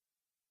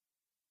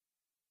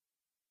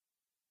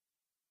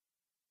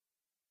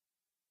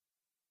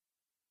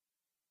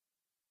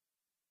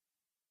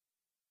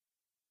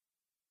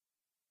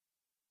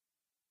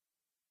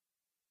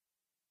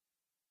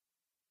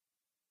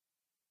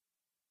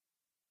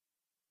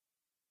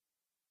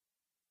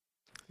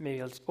Maybe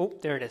I'll just,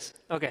 there it is.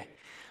 Okay.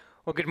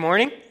 Well, good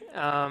morning.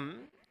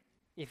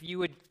 If you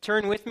would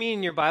turn with me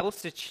in your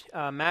Bibles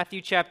to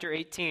Matthew chapter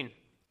 18.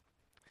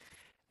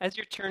 As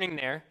you're turning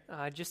there,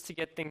 just to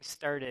get things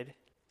started,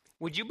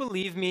 would you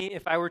believe me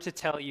if I were to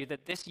tell you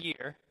that this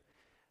year,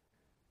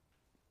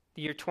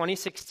 the year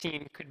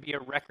 2016, could be a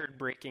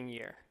record-breaking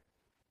year?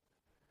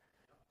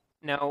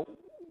 Now,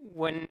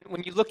 when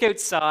you look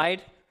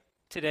outside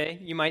today,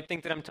 you might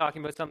think that I'm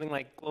talking about something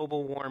like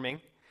global warming.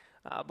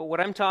 But what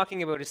I'm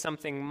talking about is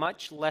something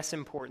much less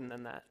important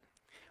than that.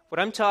 What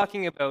I'm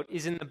talking about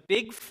is in the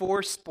big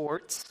four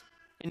sports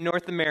in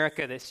North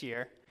America this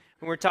year.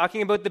 When we're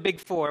talking about the big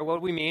four, what do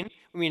we mean?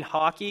 We mean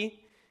hockey,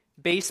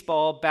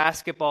 baseball,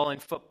 basketball,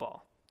 and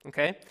football.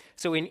 Okay?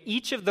 So in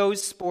each of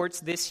those sports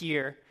this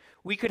year,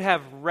 we could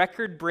have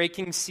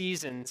record-breaking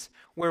seasons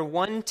where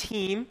one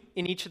team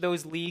in each of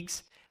those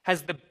leagues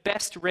has the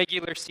best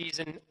regular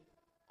season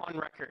on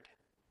record.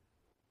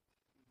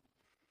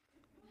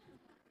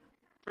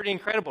 Pretty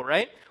incredible,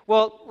 right?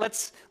 Well,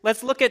 let's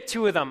look at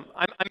two of them.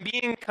 I'm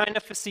being kind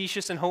of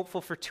facetious and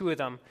hopeful for two of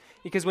them,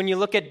 because when you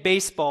look at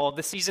baseball,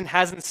 the season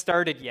hasn't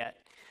started yet.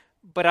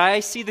 But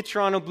I see the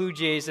Toronto Blue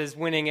Jays as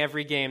winning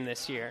every game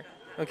this year,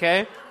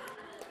 okay?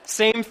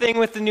 Same thing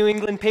with the New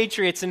England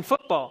Patriots in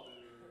football.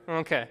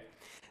 Okay.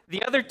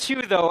 The other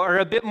two, though, are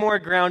a bit more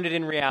grounded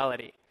in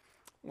reality.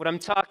 What I'm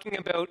talking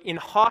about in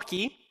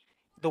hockey,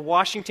 the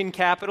Washington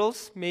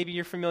Capitals, maybe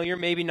you're familiar,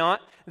 maybe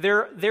not,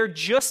 they're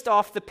just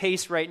off the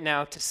pace right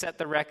now to set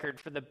the record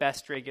for the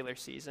best regular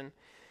season.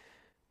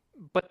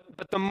 But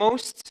the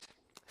most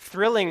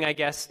thrilling, I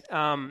guess,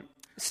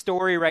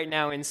 story right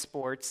now in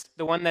sports,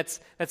 the one that's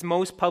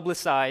most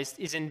publicized,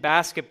 is in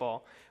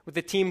basketball with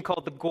a team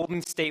called the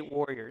Golden State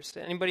Warriors.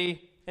 Anybody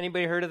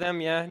heard of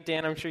them? Yeah,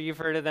 Dan, I'm sure you've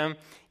heard of them.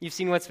 You've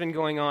seen what's been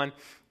going on.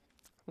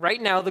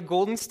 Right now, the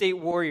Golden State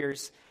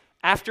Warriors,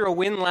 after a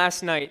win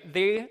last night,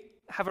 they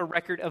have a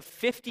record of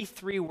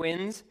 53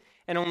 wins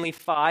and only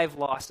 5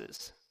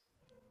 losses.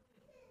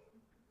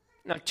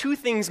 Now, two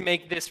things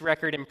make this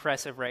record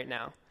impressive right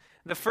now.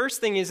 The first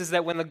thing is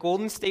that when the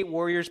Golden State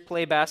Warriors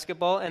play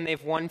basketball and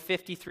they've won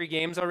 53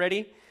 games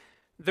already,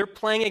 they're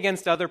playing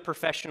against other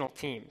professional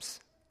teams,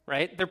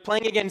 right? They're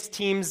playing against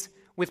teams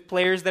with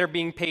players that are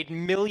being paid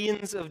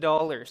millions of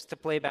dollars to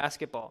play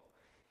basketball.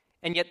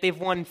 And yet they've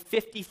won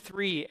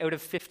 53 out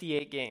of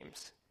 58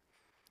 games.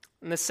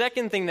 And the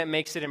second thing that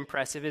makes it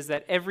impressive is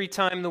that every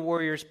time the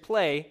Warriors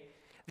play,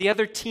 the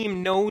other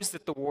team knows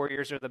that the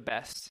Warriors are the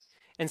best.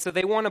 And so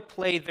they want to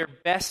play their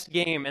best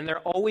game, and they're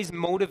always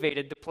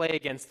motivated to play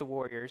against the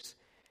Warriors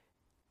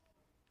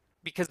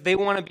because they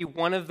want to be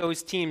one of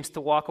those teams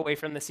to walk away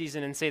from the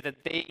season and say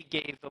that they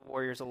gave the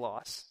Warriors a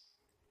loss.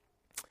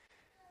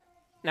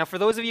 Now, for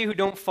those of you who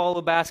don't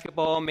follow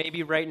basketball,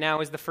 maybe right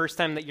now is the first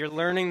time that you're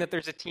learning that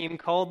there's a team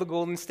called the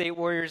Golden State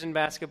Warriors in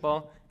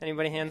basketball.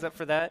 Anybody hands up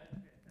for that?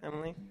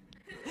 Emily?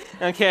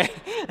 Okay.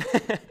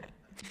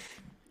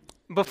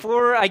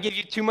 Before I give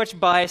you too much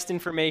biased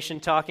information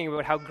talking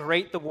about how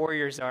great the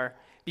Warriors are,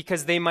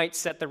 because they might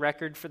set the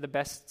record for the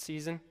best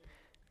season.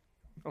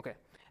 Okay.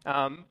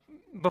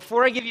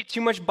 Before I give you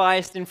too much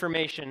biased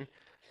information,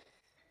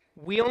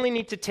 we only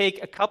need to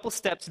take a couple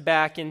steps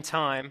back in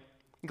time,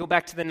 go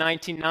back to the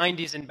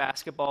 1990s in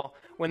basketball,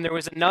 when there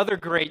was another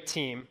great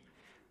team,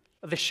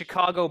 the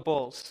Chicago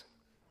Bulls.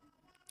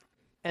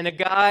 And a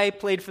guy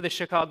played for the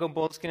Chicago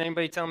Bulls. Can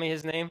anybody tell me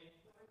his name?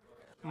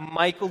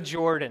 Michael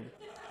Jordan.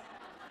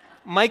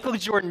 Michael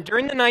Jordan.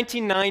 During the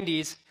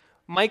 1990s,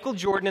 Michael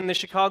Jordan and the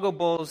Chicago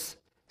Bulls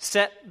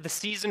set the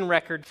season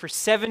record for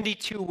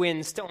 72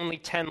 wins to only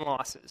 10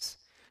 losses.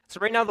 So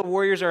right now the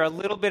Warriors are a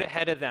little bit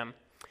ahead of them.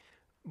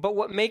 But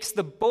what makes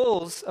the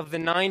Bulls of the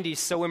 90s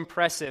so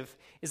impressive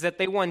is that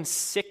they won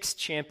 6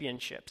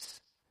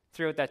 championships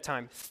throughout that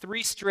time.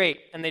 3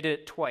 straight, and they did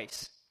it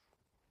twice.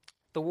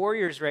 The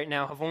Warriors right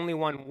now have only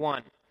won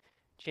 1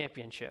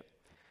 championship.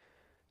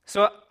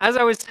 So as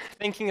I was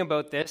thinking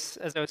about this,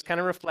 as I was kind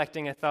of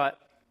reflecting, I thought,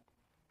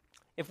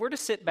 if we're to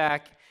sit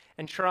back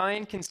and try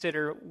and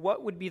consider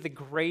what would be the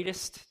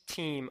greatest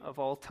team of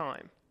all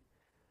time,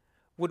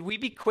 would we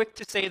be quick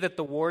to say that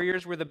the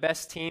Warriors were the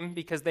best team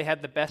because they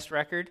had the best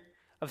record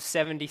of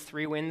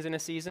 73 wins in a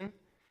season?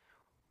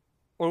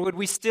 Or would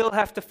we still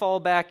have to fall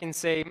back and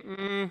say,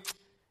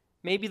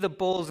 maybe the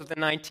Bulls of the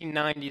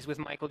 1990s with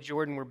Michael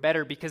Jordan were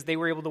better because they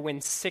were able to win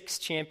 6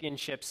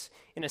 championships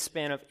in a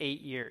span of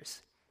 8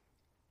 years?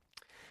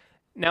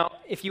 Now,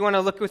 if you want to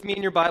look with me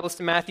in your Bibles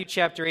to Matthew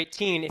chapter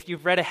 18, if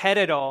you've read ahead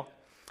at all,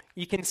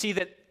 you can see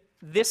that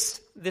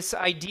this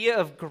idea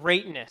of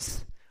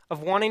greatness,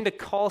 of wanting to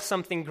call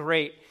something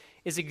great,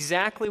 is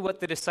exactly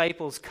what the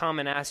disciples come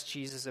and ask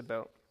Jesus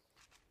about.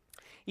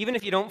 Even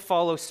if you don't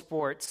follow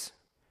sports,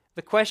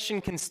 the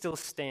question can still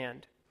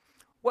stand.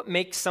 What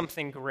makes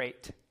something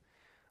great?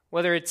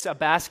 Whether it's a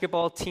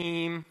basketball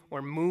team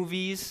or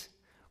movies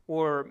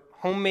or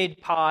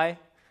homemade pie,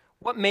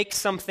 what makes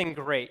something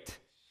great?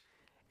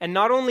 And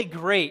not only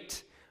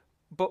great,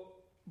 but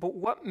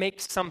what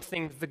makes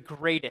something the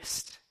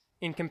greatest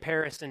in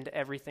comparison to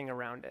everything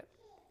around it?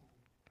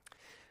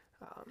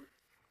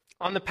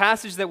 on the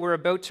passage that we're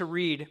about to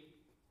read,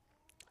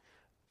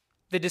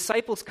 the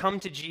disciples come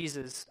to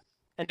Jesus,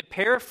 and to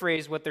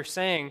paraphrase what they're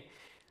saying,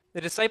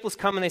 the disciples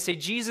come and they say,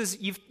 Jesus,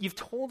 you've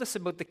told us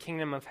about the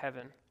kingdom of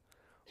heaven.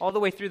 All the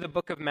way through the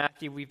book of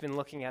Matthew, we've been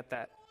looking at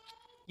that.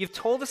 You've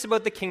told us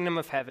about the kingdom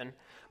of heaven.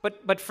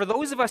 But for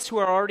those of us who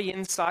are already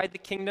inside the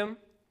kingdom,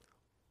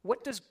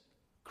 what does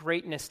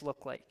greatness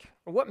look like?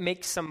 Or what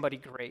makes somebody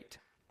great?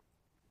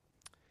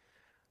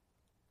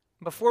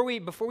 Before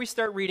we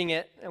start reading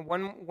it,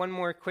 one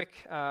more quick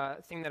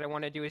thing that I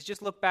want to do is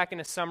just look back in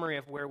a summary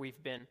of where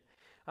we've been.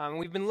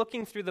 We've been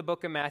looking through the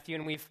book of Matthew,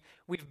 and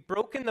we've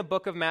broken the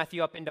book of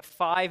Matthew up into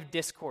 5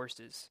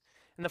 discourses.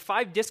 And the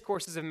 5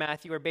 discourses of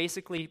Matthew are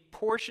basically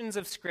portions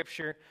of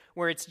Scripture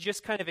where it's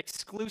just kind of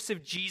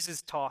exclusive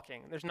Jesus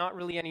talking. There's not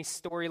really any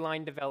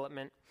storyline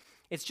development.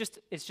 It's just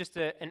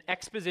an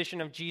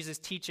exposition of Jesus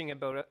teaching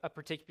about a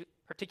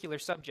particular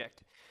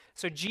subject.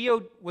 So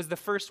Gio was the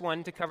first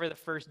one to cover the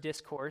first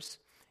discourse,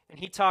 and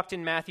he talked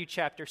in Matthew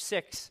chapter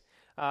 6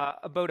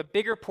 about a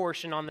bigger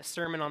portion on the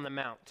Sermon on the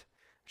Mount.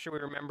 I'm sure we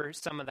remember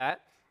some of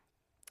that.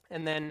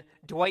 And then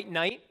Dwight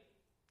Knight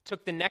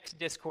took the next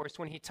discourse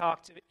when he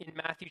talked in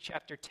Matthew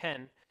chapter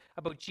 10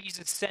 about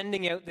Jesus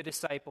sending out the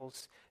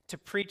disciples to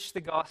preach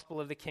the gospel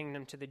of the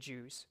kingdom to the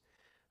Jews.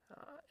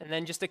 And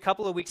then just a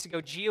couple of weeks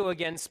ago, Gio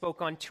again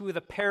spoke on 2 of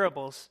the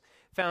parables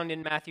found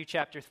in Matthew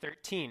chapter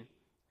 13.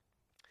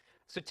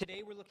 So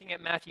today we're looking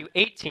at Matthew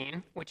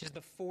 18, which is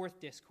the 4th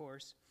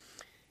discourse.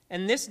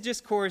 And this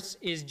discourse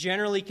is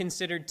generally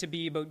considered to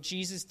be about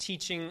Jesus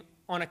teaching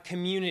on a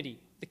community,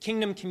 the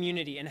kingdom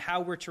community, and how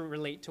we're to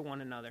relate to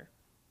one another.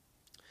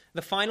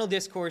 The final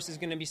discourse is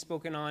going to be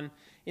spoken on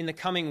in the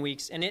coming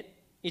weeks, and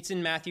it's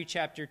in Matthew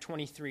chapter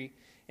 23,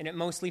 and it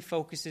mostly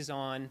focuses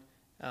on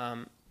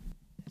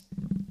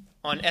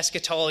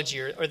eschatology,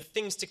 or the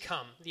things to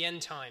come, the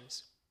end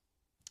times.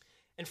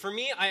 And for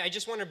me, I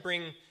just want to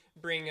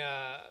bring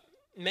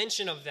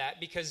mention of that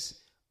because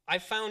I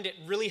found it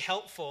really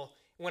helpful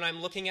when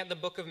I'm looking at the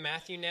book of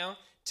Matthew now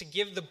to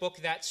give the book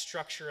that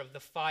structure of the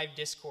 5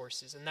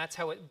 discourses, and that's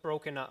how it's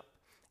broken up.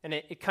 And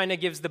it kind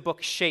of gives the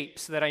book shape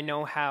so that I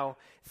know how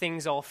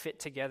things all fit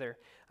together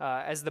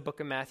as the book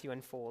of Matthew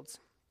unfolds.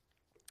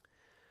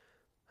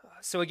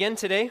 So again,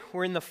 today,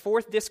 we're in the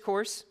 4th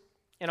discourse,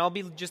 and I'll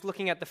be just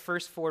looking at the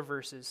first 4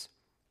 verses.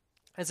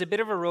 As a bit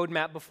of a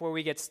roadmap before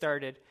we get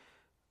started,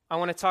 I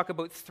want to talk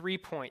about 3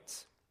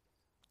 points.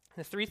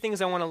 The 3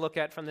 things I want to look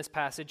at from this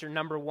passage are,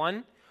 number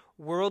 1,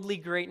 worldly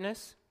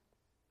greatness.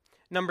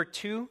 Number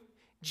 2,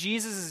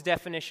 Jesus'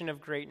 definition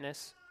of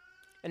greatness.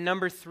 And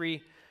number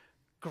 3,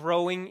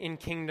 growing in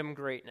kingdom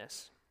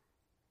greatness.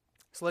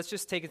 So let's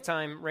just take a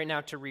time right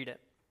now to read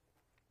it.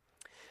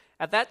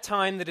 At that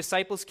time, the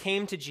disciples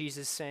came to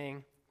Jesus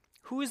saying,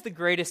 "Who is the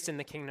greatest in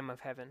the kingdom of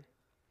heaven?"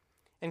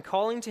 And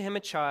calling to him a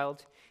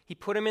child, he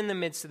put him in the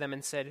midst of them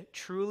and said,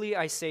 "Truly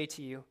I say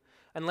to you,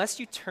 unless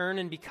you turn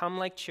and become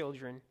like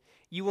children,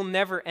 you will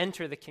never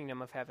enter the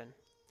kingdom of heaven.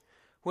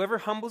 Whoever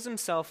humbles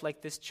himself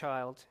like this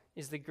child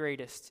is the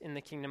greatest in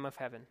the kingdom of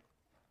heaven."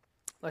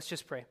 Let's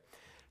just pray.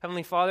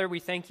 Heavenly Father,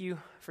 we thank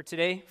you for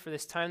today, for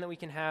this time that we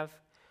can have,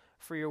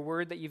 for your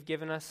word that you've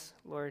given us,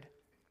 Lord,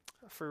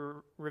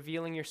 for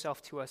revealing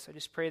yourself to us. I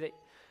just pray that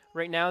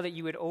right now that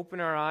you would open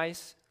our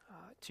eyes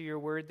to your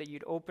word, that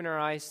you'd open our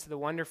eyes to the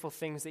wonderful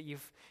things that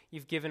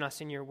you've given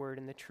us in your word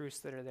and the truths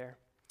that are there.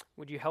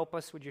 Would you help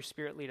us? Would your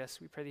Spirit lead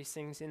us? We pray these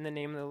things in the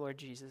name of the Lord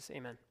Jesus.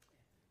 Amen.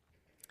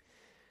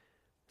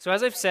 So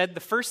as I've said, the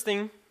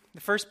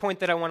first point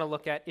that I want to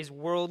look at is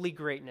worldly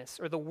greatness,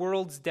 or the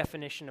world's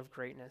definition of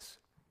greatness.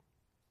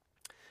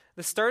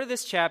 The start of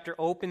this chapter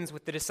opens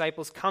with the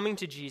disciples coming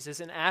to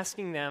Jesus and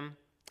asking them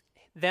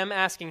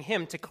asking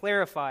him to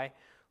clarify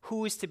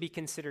who is to be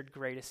considered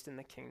greatest in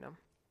the kingdom.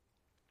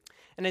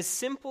 And as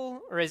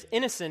simple or as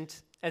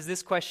innocent as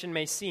this question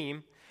may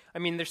seem, I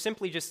mean, they're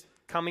simply just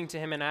coming to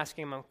him and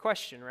asking him a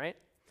question, right?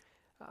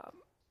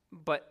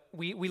 But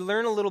we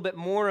learn a little bit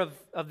more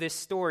of this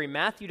story.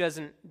 Matthew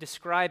doesn't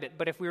describe it,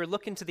 but if we were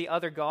looking to the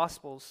other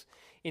Gospels,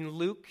 in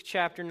Luke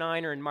chapter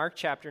 9 or in Mark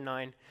chapter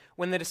 9,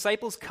 when the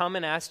disciples come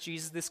and ask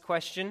Jesus this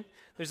question,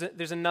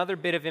 there's another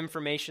bit of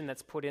information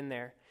that's put in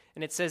there.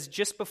 And it says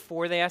just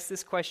before they asked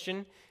this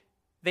question,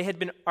 they had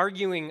been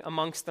arguing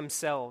amongst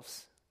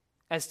themselves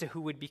as to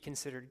who would be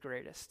considered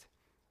greatest.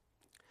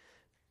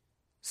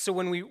 So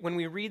when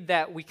we read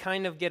that, we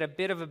kind of get a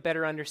bit of a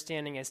better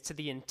understanding as to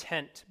the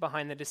intent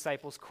behind the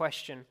disciples'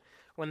 question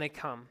when they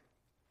come.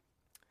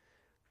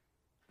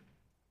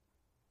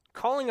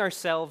 Calling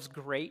ourselves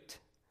great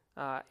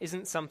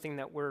isn't something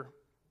that we're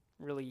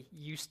really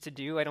used to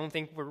do. I don't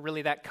think we're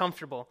really that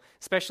comfortable,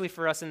 especially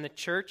for us in the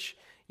church.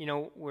 You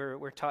know,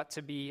 we're taught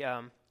to be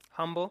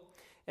humble.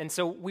 And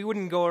so we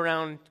wouldn't go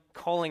around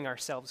calling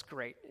ourselves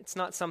great. It's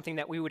not something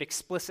that we would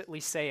explicitly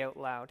say out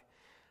loud.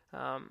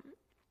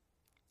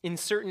 In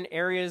certain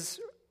areas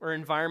or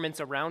environments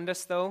around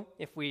us, though,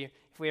 if we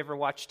ever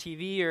watch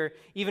TV or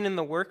even in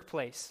the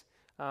workplace,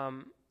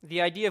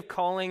 the idea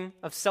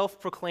of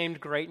self-proclaimed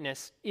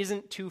greatness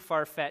isn't too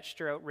far-fetched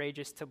or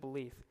outrageous to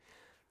believe.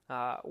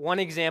 One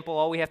example,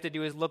 all we have to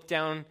do is look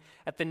down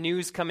at the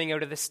news coming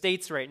out of the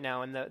States right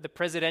now and the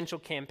presidential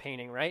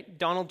campaigning, right?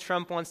 Donald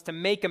Trump wants to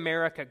make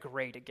America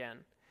great again.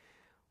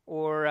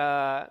 Or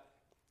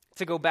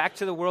to go back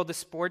to the world of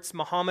sports,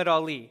 Muhammad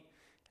Ali.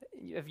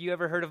 Have you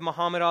ever heard of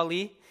Muhammad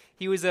Ali?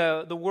 He was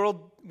the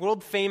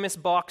world famous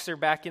boxer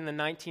back in the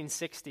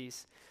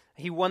 1960s.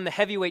 He won the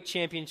heavyweight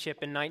championship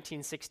in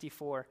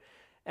 1964.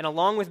 And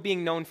along with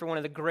being known for one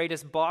of the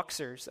greatest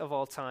boxers of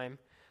all time,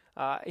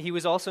 he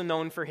was also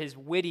known for his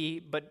witty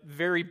but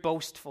very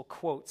boastful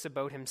quotes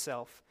about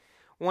himself.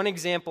 One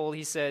example,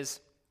 he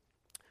says,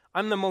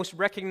 "I'm the most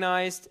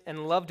recognized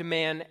and loved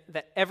man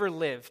that ever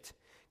lived,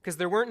 because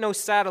there weren't no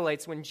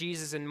satellites when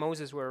Jesus and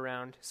Moses were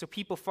around, so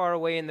people far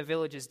away in the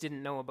villages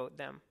didn't know about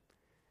them."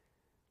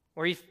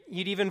 Or he'd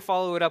even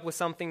follow it up with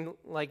something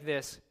like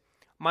this: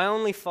 "My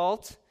only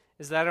fault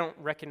is that I don't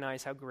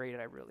recognize how great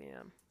I really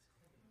am."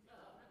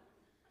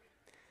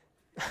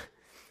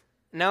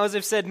 Now, as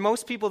I've said,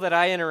 most people that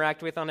I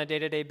interact with on a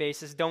day-to-day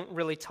basis don't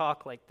really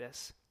talk like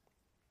this.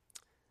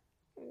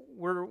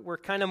 We're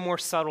kind of more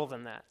subtle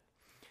than that.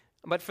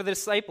 But for the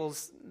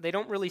disciples, they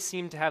don't really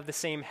seem to have the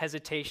same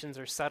hesitations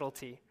or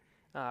subtlety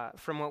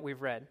from what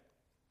we've read.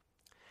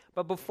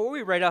 But before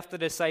we write off the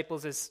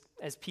disciples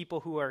as people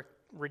who are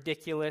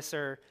ridiculous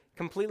or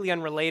completely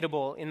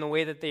unrelatable in the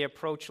way that they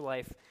approach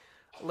life,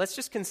 let's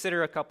just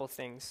consider a couple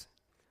things.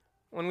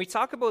 When we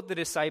talk about the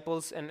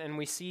disciples and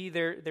we see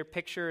their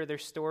picture, their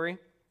story,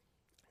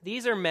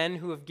 these are men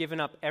who have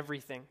given up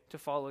everything to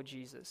follow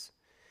Jesus.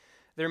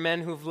 They're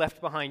men who have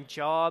left behind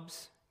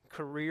jobs,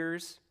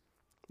 careers,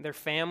 their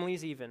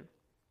families even.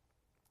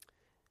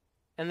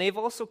 And they've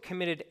also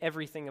committed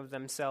everything of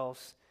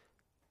themselves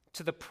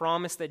to the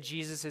promise that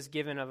Jesus has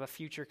given of a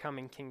future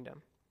coming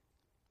kingdom.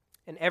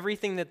 And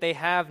everything that they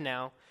have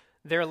now,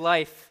 their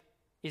life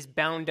is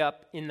bound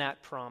up in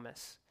that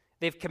promise.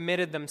 They've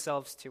committed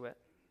themselves to it.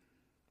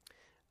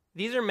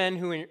 These are men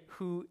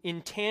who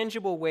in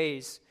tangible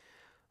ways,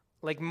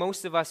 like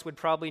most of us would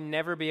probably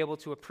never be able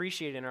to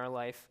appreciate in our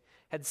life,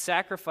 had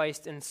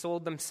sacrificed and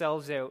sold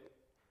themselves out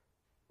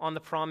on the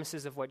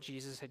promises of what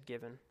Jesus had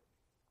given.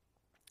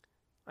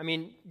 I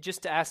mean,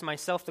 just to ask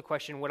myself the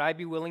question, would I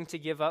be willing to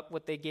give up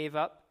what they gave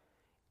up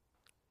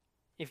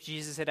if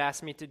Jesus had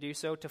asked me to do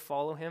so, to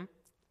follow him?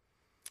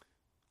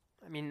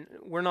 I mean,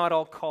 we're not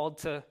all called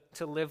to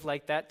live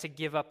like that, to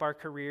give up our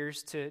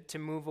careers, to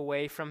move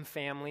away from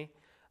family,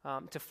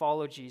 to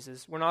follow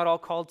Jesus. We're not all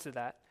called to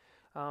that.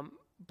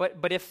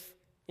 But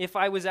if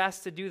I was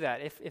asked to do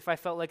that, if I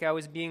felt like I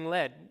was being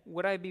led,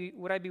 would I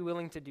be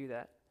willing to do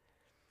that?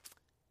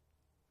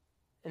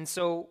 And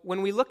so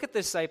when we look at the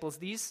disciples,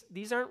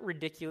 these aren't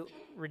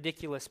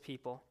ridiculous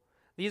people.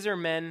 These are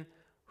men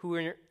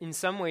who in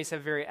some ways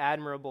have very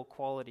admirable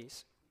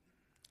qualities.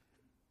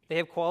 They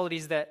have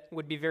qualities that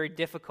would be very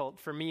difficult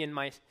for me in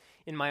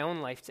my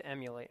own life to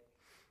emulate.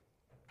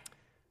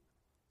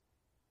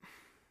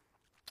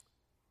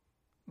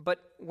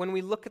 But when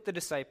we look at the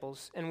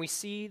disciples and we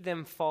see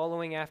them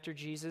following after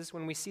Jesus,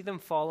 when we see them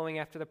following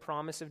after the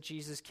promise of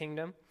Jesus'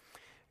 kingdom,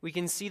 we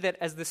can see that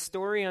as the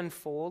story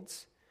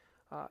unfolds,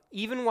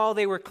 even while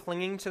they were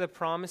clinging to the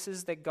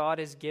promises that God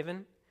has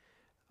given,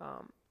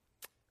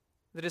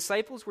 the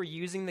disciples were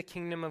using the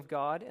kingdom of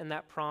God and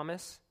that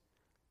promise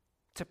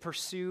to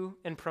pursue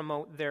and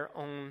promote their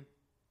own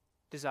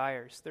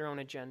desires, their own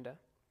agenda.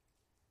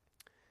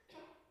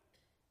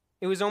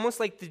 It was almost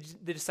like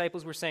the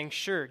disciples were saying,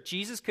 sure,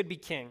 Jesus could be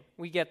king.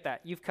 We get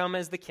that. You've come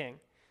as the king.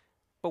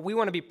 But we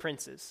want to be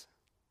princes.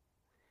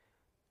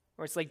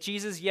 Or it's like,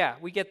 Jesus, yeah,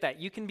 we get that.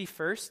 You can be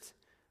first,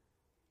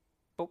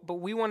 but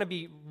we want to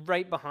be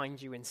right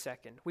behind you in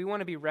second. We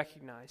want to be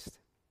recognized.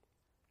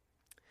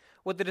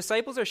 What the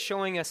disciples are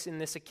showing us in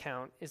this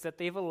account is that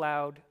they've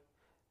allowed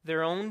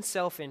their own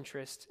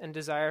self-interest and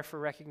desire for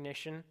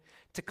recognition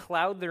to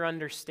cloud their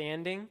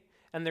understanding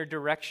and their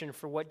direction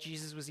for what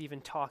Jesus was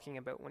even talking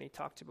about when he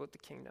talked about the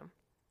kingdom.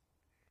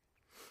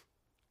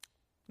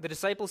 The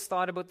disciples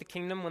thought about the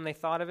kingdom when they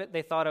thought of it.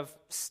 They thought of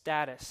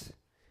status.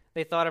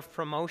 They thought of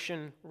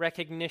promotion,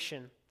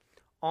 recognition,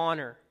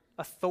 honor,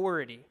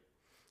 authority,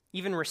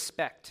 even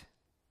respect.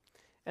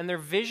 And their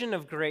vision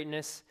of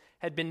greatness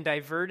had been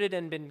diverted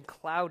and been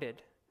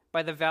clouded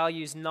by the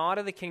values not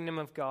of the kingdom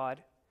of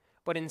God,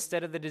 but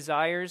instead of the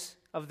desires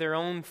of their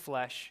own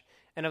flesh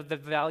and of the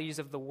values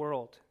of the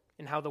world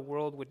and how the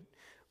world would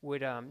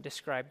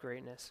describe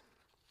greatness.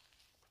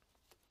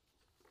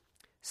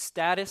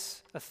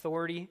 Status,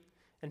 authority,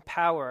 and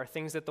power are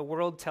things that the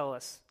world tell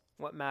us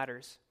what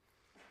matters.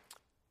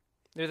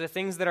 They're the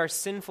things that our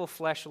sinful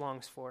flesh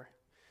longs for.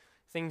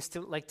 Things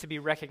to be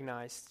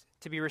recognized,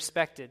 to be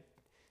respected,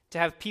 to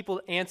have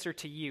people answer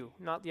to you,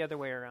 not the other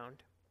way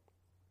around.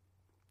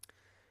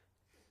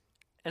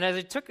 And as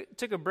I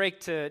took a break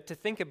to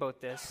think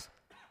about this,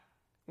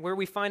 where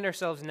we find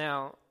ourselves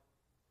now,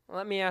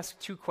 let me ask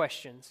two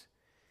questions.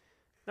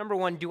 Number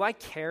one, do I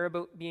care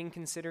about being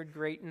considered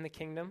great in the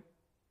kingdom?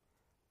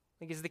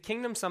 Like, is the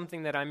kingdom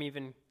something that I'm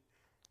even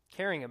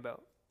caring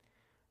about?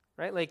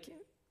 Right? Like,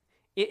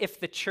 if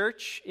the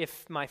church,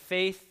 if my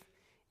faith,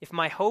 if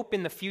my hope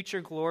in the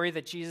future glory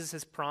that Jesus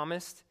has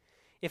promised,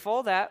 if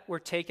all that were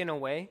taken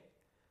away,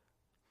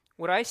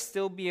 would I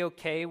still be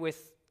okay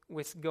with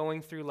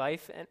going through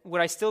life? And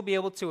would I still be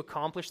able to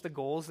accomplish the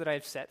goals that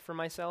I've set for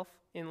myself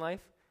in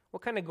life?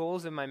 What kind of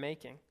goals am I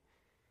making?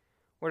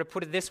 Or to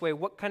put it this way,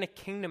 what kind of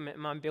kingdom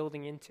am I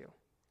building into?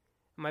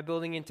 Am I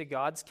building into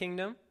God's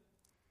kingdom?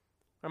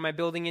 Or am I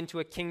building into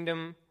a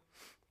kingdom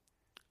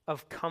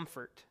of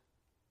comfort?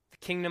 The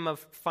kingdom of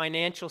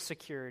financial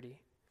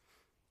security?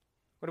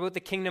 What about the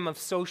kingdom of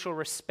social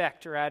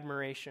respect or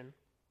admiration?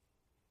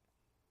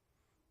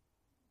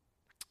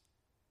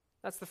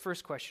 That's the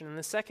first question. And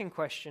the second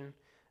question,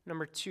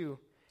 number 2,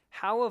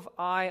 how have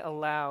I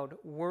allowed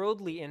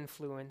worldly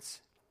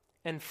influence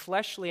and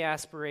fleshly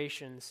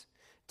aspirations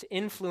to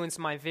influence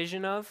my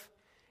vision of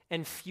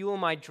and fuel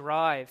my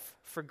drive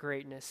for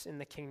greatness in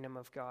the kingdom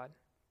of God?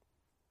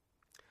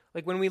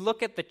 Like when we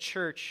look at the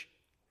church,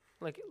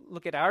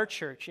 look at our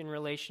church in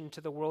relation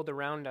to the world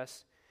around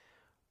us,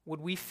 would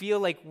we feel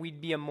like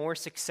we'd be a more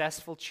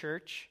successful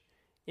church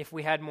if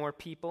we had more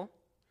people,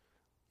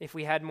 if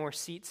we had more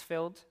seats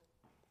filled?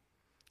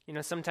 You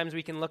know, sometimes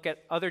we can look at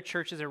other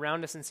churches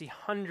around us and see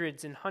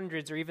hundreds and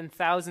hundreds or even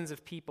thousands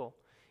of people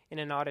in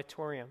an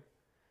auditorium.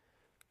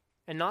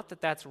 And not that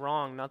that's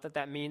wrong, not that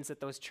that means that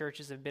those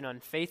churches have been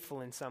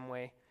unfaithful in some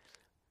way.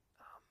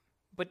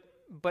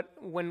 But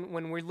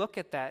when we look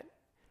at that,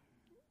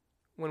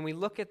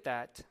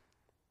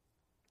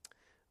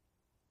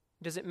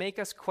 does it make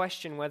us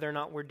question whether or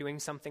not we're doing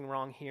something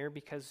wrong here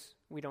because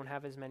we don't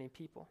have as many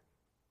people?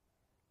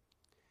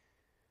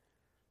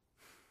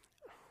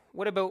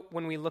 What about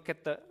when we look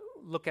at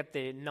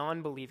the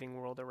non-believing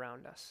world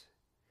around us?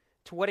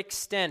 To what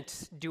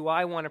extent do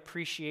I want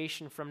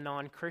appreciation from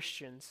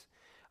non-Christians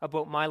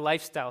about my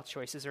lifestyle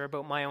choices or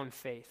about my own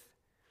faith,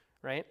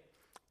 right?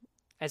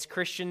 As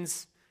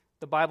Christians,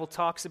 the Bible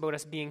talks about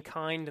us being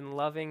kind and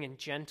loving and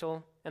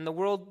gentle, and the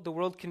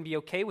world can be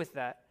okay with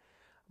that.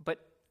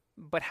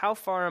 But how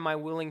far am I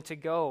willing to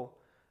go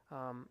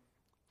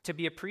to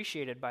be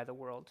appreciated by the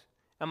world?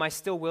 Am I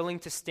still willing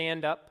to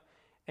stand up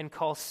and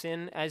call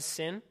sin as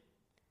sin,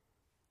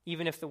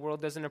 even if the world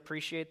doesn't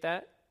appreciate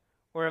that?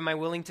 Or am I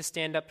willing to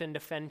stand up and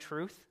defend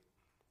truth?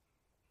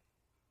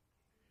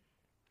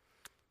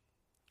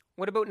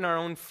 What about in our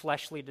own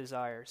fleshly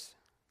desires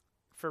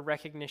for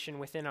recognition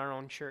within our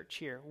own church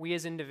here, we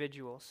as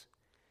individuals?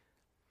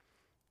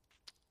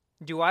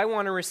 Do I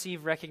want to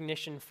receive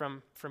recognition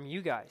from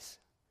you guys?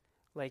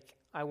 Like,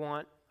 I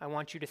want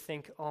you to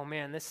think, oh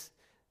man, this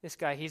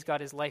guy, he's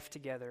got his life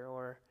together,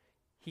 or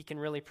he can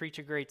really preach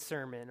a great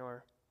sermon,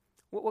 or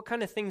what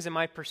kind of things am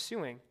I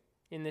pursuing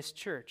in this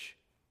church?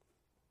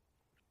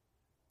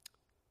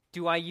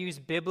 Do I use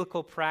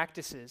biblical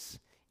practices,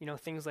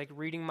 things like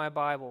reading my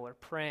Bible or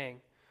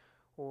praying,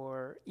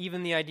 or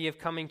even the idea of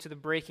coming to the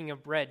breaking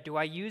of bread? Do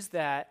I use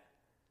that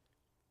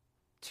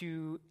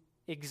to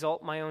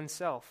exalt my own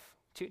self,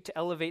 to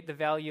elevate the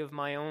value of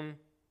my own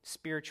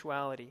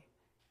spirituality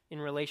in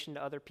relation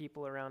to other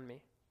people around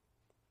me?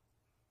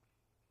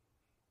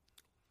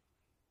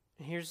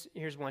 And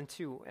here's one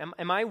too.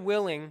 Am I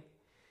willing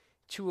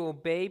to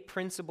obey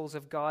principles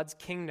of God's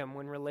kingdom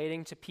when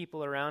relating to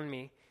people around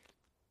me,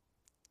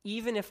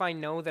 even if I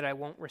know that I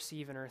won't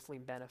receive an earthly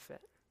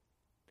benefit?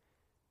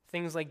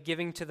 Things like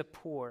giving to the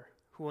poor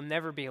who will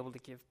never be able to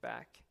give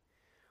back,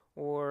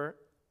 or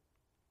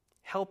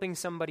helping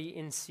somebody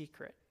in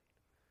secret,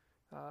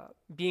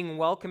 being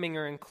welcoming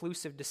or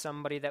inclusive to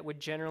somebody that would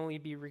generally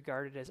be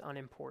regarded as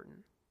unimportant.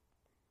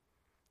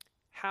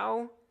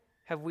 How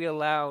have we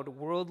allowed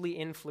worldly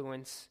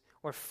influence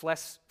or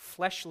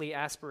fleshly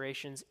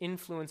aspirations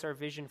influence our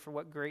vision for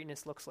what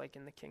greatness looks like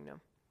in the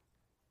kingdom?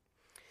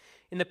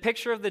 In the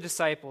picture of the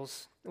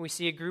disciples, we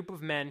see a group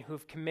of men who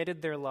have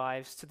committed their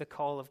lives to the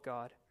call of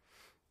God,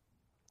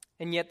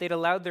 and yet they'd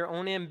allowed their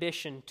own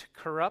ambition to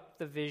corrupt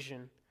the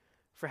vision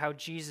for how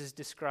Jesus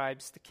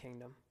describes the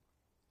kingdom.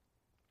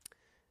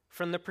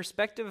 From the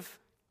perspective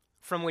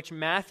from which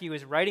Matthew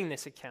is writing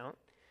this account,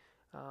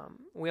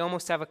 we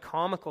almost have a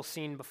comical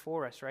scene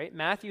before us, right?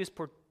 Matthew is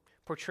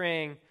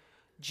portraying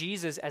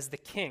Jesus as the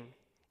king,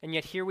 and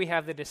yet here we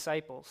have the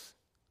disciples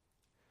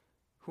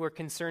who are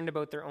concerned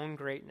about their own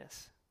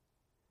greatness.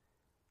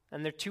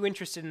 And they're too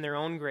interested in their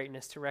own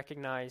greatness to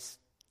recognize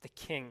the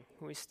king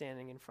who is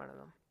standing in front of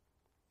them.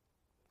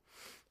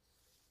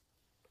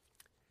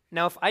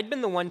 Now, if I'd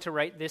been the one to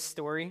write this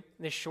story,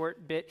 this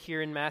short bit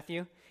here in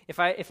Matthew, if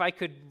I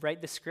could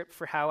write the script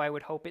for how I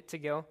would hope it to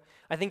go,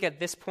 I think at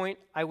this point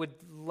I would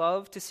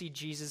love to see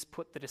Jesus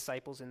put the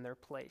disciples in their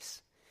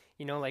place.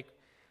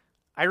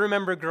 I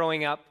remember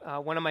growing up,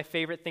 one of my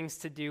favorite things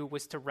to do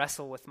was to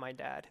wrestle with my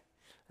dad.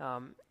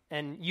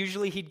 And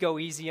usually he'd go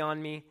easy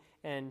on me,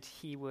 and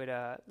he would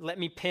let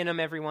me pin him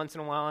every once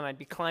in a while, and I'd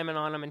be climbing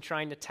on him and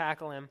trying to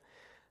tackle him,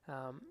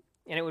 and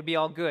it would be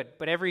all good.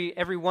 But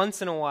every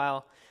once in a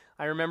while,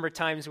 I remember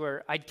times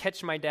where I'd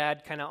catch my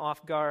dad kind of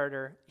off guard,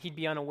 or he'd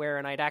be unaware,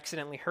 and I'd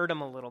accidentally hurt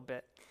him a little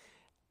bit.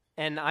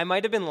 And I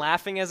might have been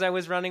laughing as I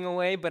was running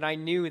away, but I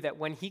knew that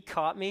when he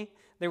caught me,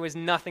 there was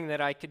nothing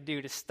that I could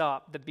do to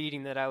stop the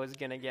beating that I was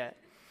going to get.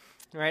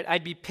 right?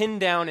 I'd be pinned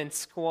down and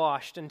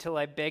squashed until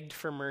I begged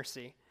for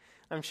mercy.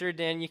 I'm sure,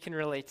 Dan, you can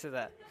relate to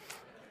that.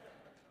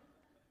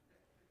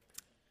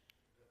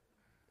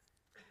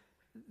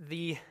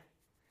 The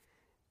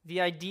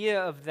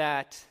idea of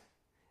that,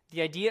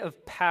 the idea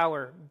of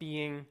power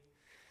being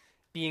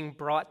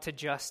brought to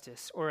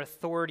justice or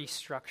authority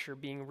structure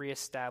being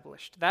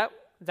reestablished, that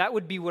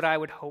would be what I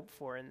would hope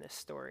for in this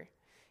story.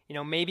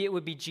 Maybe it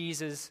would be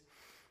Jesus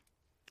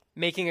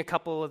making a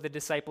couple of the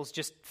disciples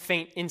just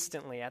faint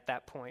instantly at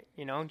that point,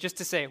 just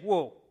to say,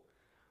 whoa.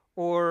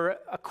 Or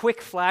a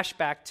quick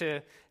flashback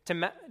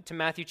to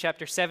Matthew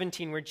chapter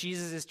 17 where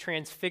Jesus is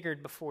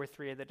transfigured before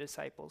three of the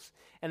disciples,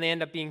 and they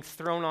end up being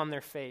thrown on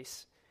their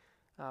face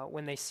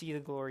when they see the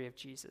glory of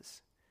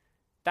Jesus.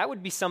 That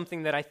would be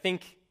something that I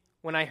think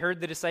when I heard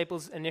the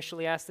disciples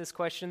initially ask this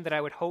question that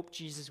I would hope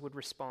Jesus would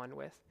respond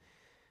with.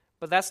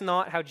 But that's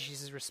not how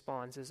Jesus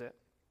responds, is it?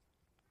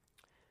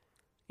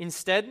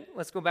 Instead,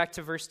 let's go back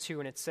to verse 2,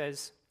 and it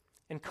says,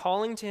 "And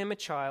calling to him a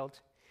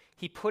child,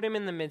 he put him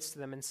in the midst of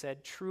them and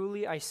said,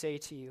 'Truly I say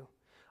to you,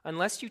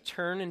 unless you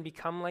turn and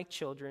become like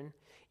children,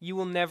 you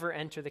will never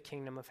enter the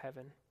kingdom of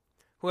heaven.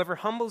 Whoever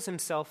humbles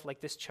himself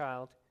like this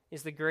child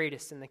is the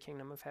greatest in the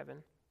kingdom of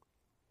heaven.'"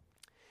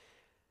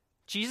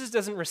 Jesus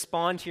doesn't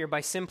respond here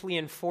by simply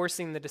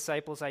enforcing the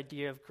disciples'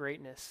 idea of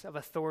greatness, of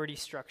authority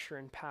structure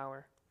and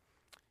power.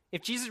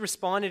 If Jesus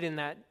responded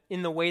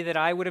in the way that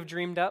I would have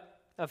dreamed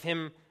up of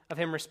him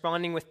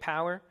responding with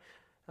power,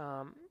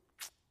 the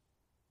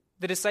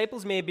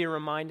disciples may be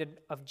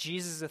reminded of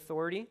Jesus'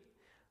 authority,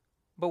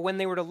 but when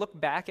they were to look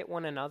back at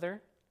one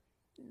another,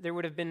 there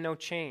would have been no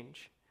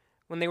change.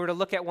 When they were to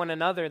look at one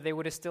another, they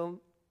would have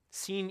still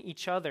seen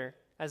each other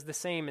as the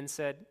same and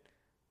said,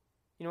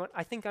 "You know what,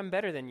 I think I'm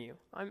better than you.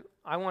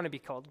 I want to be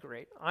called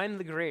great. I'm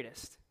the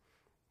greatest."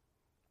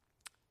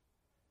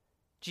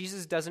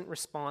 Jesus doesn't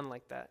respond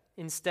like that.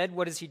 Instead,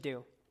 what does he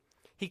do?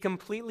 He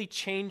completely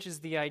changes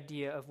the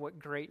idea of what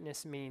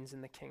greatness means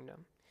in the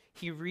kingdom.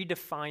 He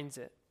redefines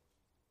it.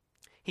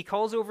 He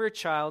calls over a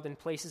child and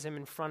places him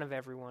in front of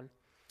everyone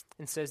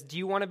and says, "Do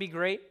you want to be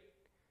great?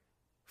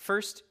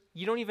 First,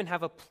 you don't even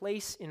have a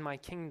place in my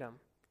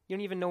kingdom. You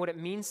don't even know what it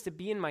means to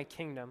be in my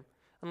kingdom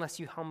unless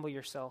you humble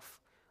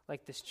yourself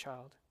like this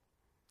child.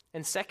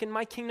 And second,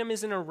 my kingdom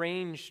isn't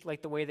arranged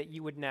like the way that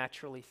you would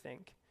naturally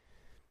think.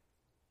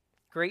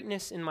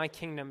 Greatness in my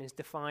kingdom is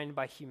defined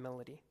by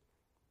humility."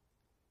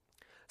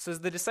 So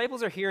as the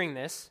disciples are hearing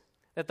this,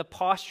 that the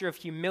posture of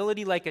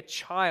humility like a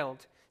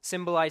child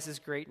symbolizes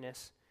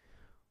greatness,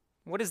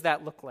 what does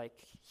that look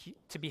like,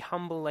 to be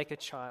humble like a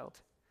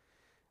child?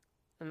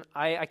 And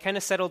I kind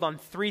of settled on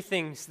three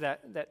things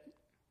that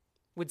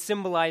would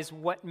symbolize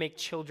what make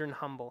children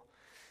humble.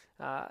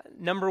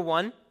 Number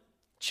one,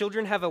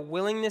 children have a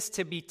willingness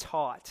to be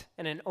taught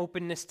and an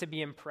openness to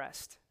be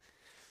impressed.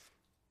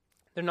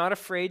 They're not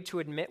afraid to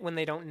admit when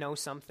they don't know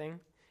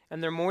something,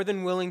 and they're more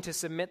than willing to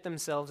submit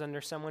themselves under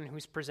someone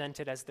who's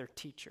presented as their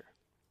teacher.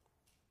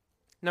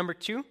 Number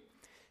two,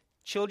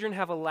 children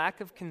have a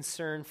lack of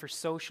concern for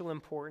social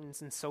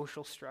importance and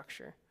social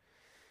structure.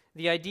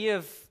 The idea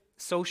of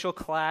social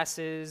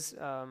classes,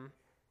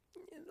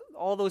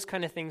 all those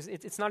kind of things,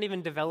 it's not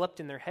even developed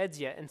in their heads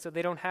yet, and so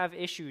they don't have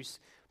issues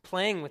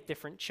playing with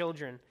different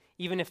children,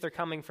 even if they're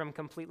coming from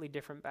completely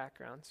different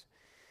backgrounds.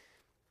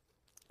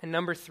 And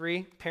number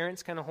three,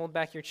 parents kind of hold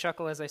back your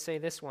chuckle as I say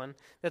this one,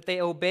 that they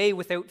obey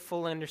without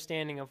full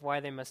understanding of why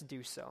they must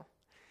do so.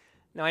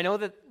 Now, I know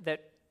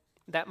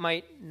that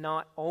might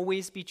not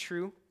always be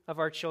true of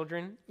our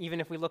children, even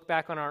if we look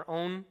back on our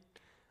own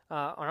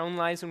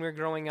lives when we were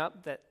growing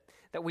up, that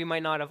we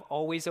might not have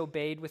always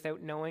obeyed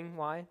without knowing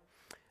why.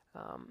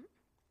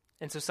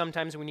 And so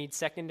sometimes we need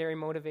secondary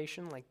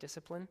motivation, like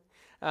discipline.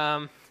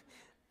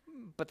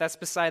 But that's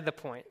beside the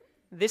point.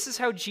 This is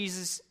how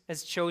Jesus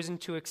has chosen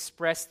to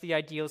express the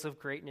ideals of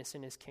greatness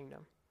in his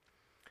kingdom.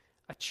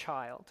 A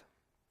child.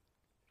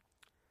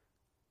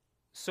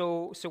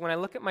 So when I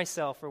look at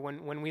myself, or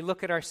when we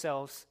look at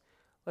ourselves,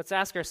 let's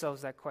ask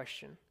ourselves that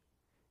question.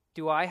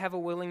 Do I have a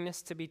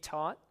willingness to be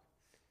taught?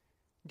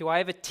 Do I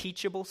have a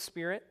teachable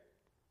spirit?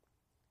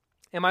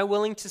 Am I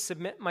willing to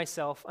submit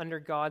myself under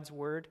God's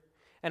word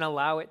and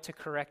allow it to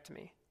correct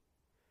me?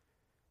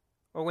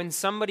 Or when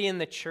somebody in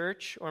the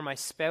church or my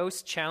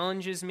spouse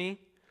challenges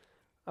me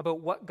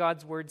about what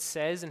God's word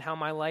says and how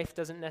my life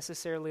doesn't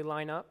necessarily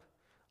line up,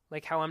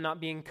 like how I'm not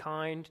being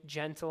kind,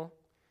 gentle,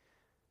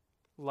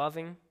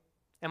 loving,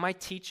 am I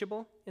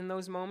teachable in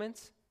those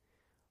moments?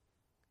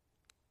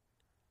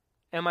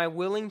 Am I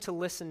willing to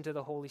listen to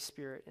the Holy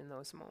Spirit in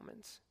those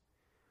moments?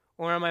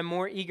 Or am I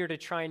more eager to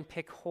try and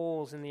pick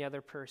holes in the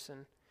other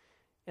person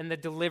and the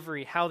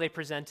delivery, how they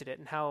presented it,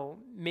 and how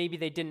maybe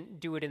they didn't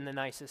do it in the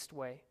nicest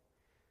way?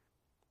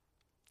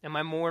 Am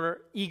I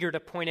more eager to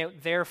point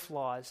out their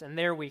flaws and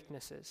their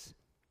weaknesses?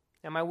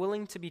 Am I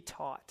willing to be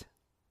taught?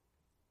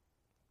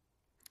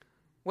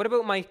 What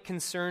about my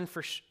concern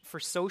for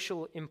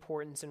social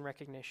importance and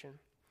recognition?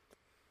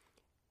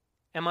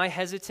 Am I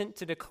hesitant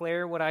to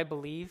declare what I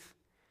believe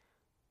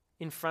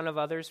in front of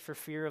others for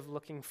fear of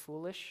looking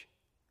foolish?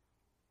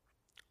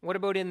 What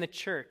about in the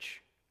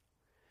church?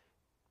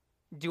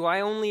 Do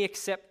I only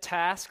accept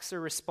tasks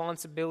or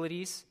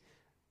responsibilities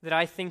that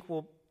I think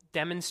will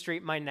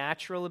demonstrate my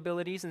natural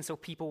abilities and so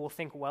people will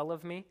think well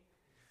of me?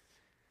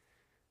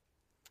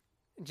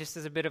 Just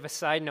as a bit of a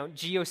side note,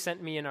 Gio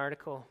sent me an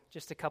article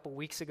just a couple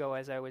weeks ago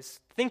as I was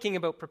thinking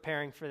about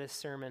preparing for this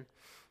sermon.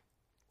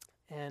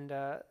 And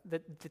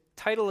the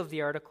title of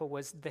the article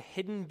was "The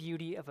Hidden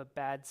Beauty of a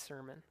Bad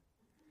Sermon."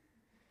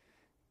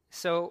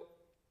 So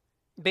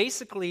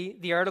basically,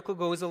 the article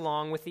goes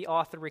along with the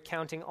author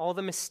recounting all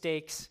the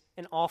mistakes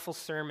and awful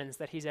sermons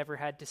that he's ever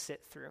had to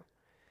sit through.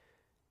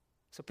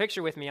 So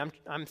picture with me,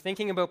 I'm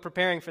thinking about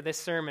preparing for this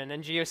sermon,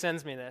 and Gio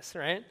sends me this,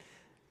 right?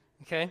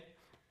 Okay?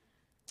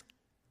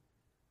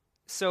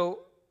 So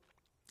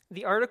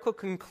the article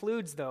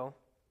concludes, though,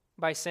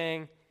 by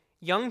saying,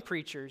 young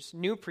preachers,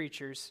 new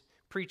preachers,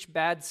 preach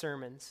bad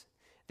sermons.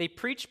 They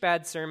preach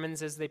bad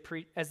sermons as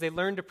they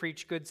learn to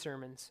preach good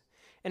sermons.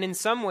 And in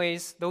some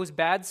ways, those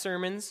bad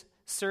sermons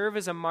serve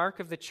as a mark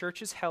of the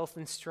church's health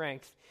and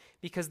strength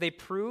because they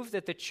prove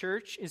that the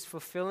church is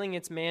fulfilling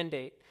its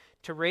mandate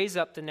to raise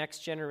up the next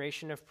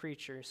generation of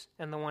preachers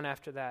and the one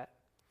after that.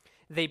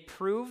 They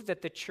prove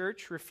that the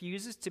church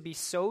refuses to be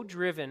so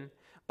driven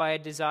by a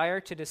desire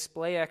to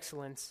display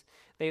excellence,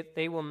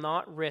 they will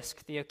not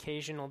risk the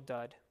occasional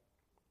dud.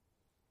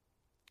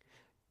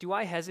 Do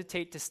I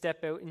hesitate to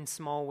step out in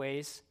small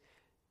ways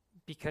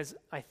because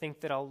I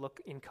think that I'll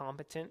look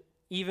incompetent,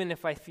 even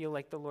if I feel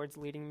like the Lord's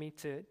leading me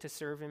to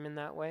serve him in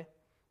that way?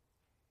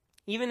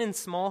 Even in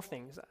small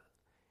things,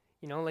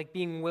 like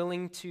being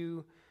willing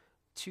to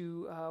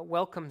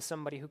welcome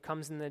somebody who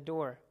comes in the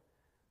door.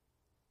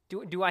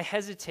 Do I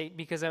hesitate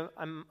because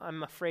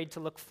I'm afraid to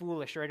look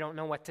foolish or I don't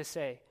know what to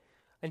say,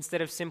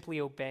 instead of simply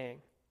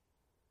obeying?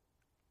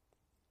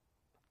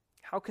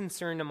 How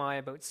concerned am I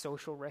about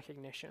social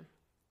recognition?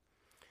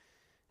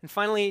 And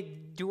finally,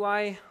 do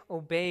I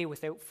obey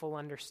without full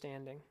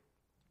understanding?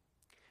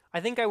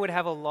 I think I would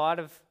have a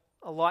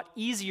lot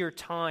easier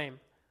time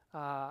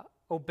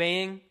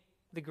obeying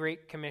the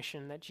Great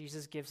Commission that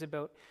Jesus gives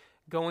about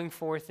going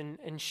forth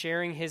and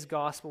sharing his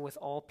gospel with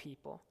all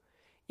people.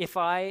 If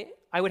I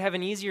would have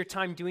an easier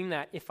time doing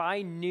that if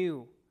I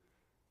knew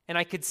and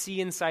I could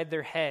see inside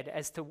their head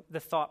as to the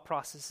thought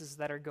processes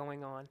that are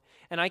going on.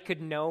 And I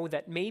could know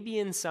that maybe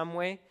in some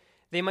way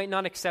they might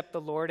not accept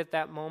the Lord at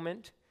that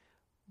moment,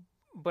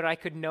 but I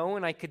could know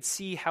and I could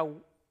see how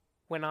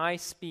when I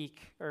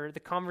speak or the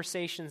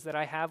conversations that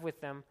I have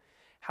with them,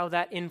 how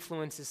that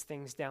influences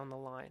things down the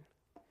line.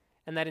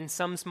 And that in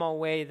some small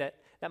way that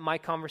my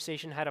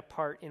conversation had a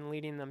part in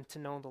leading them to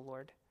know the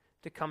Lord,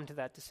 to come to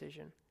that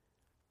decision.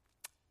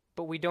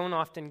 But we don't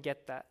often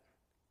get that.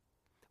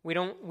 We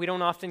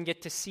don't often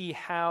get to see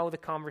how the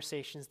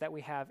conversations that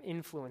we have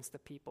influence the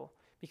people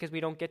because we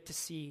don't get to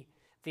see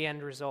the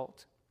end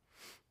result.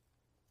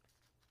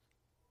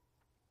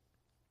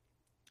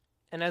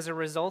 And as a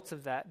result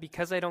of that,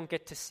 because I don't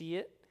get to see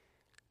it,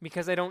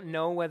 because I don't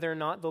know whether or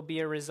not there'll be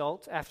a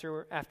result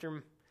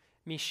after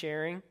me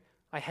sharing,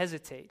 I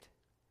hesitate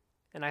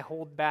and I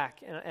hold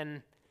back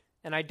and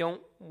I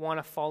don't want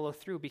to follow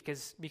through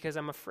because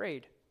I'm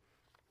afraid.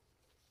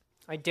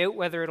 I doubt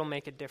whether it'll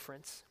make a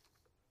difference.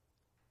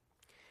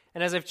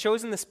 And as I've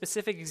chosen the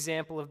specific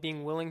example of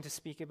being willing to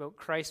speak about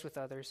Christ with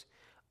others,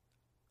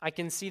 I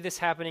can see this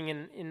happening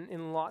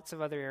in lots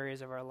of other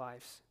areas of our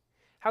lives.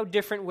 How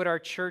different would our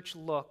church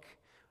look,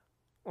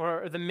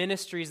 or the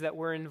ministries that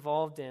we're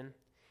involved in,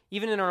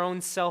 even in our own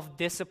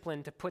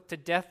self-discipline to put to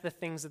death the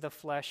things of the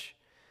flesh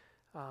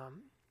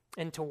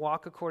and to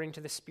walk according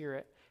to the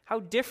Spirit?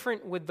 How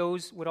different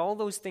would all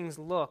those things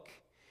look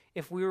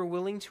if we were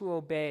willing to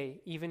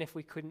obey, even if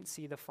we couldn't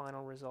see the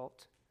final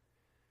result?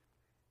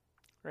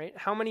 Right?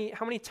 How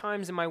many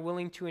times am I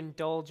willing to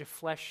indulge a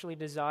fleshly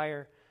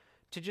desire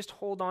to just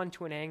hold on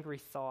to an angry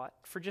thought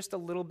for just a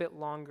little bit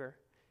longer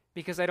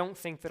because I don't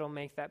think that'll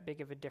make that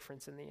big of a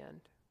difference in the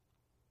end?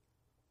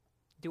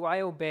 Do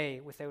I obey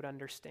without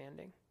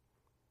understanding?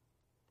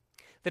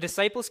 The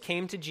disciples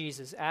came to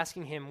Jesus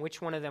asking him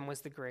which one of them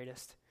was the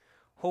greatest,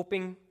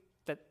 hoping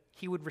that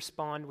he would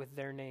respond with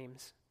their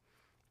names.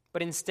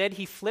 But instead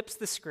he flips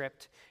the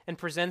script and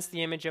presents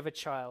the image of a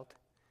child.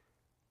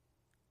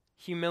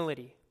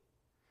 Humility.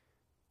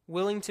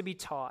 Willing to be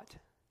taught,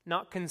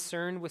 not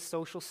concerned with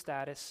social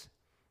status,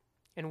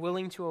 and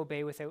willing to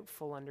obey without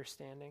full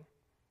understanding.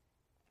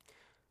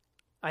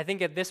 I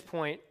think at this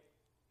point,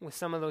 with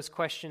some of those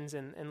questions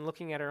and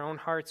looking at our own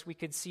hearts, we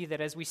could see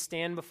that as we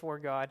stand before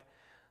God,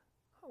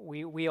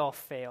 we all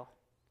fail.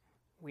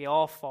 We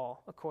all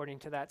fall according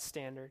to that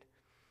standard.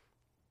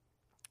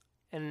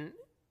 And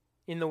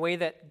in the way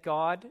that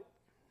God,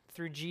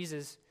 through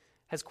Jesus,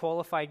 has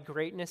qualified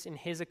greatness in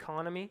his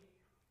economy,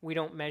 we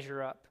don't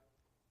measure up.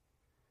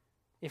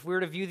 If we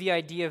were to view the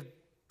idea of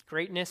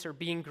greatness or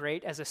being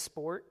great as a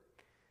sport,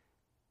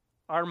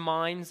 our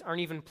minds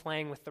aren't even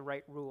playing with the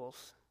right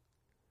rules.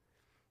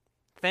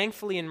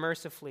 Thankfully and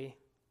mercifully,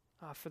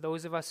 for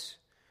those of us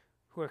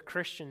who are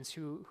Christians,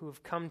 who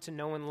have come to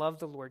know and love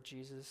the Lord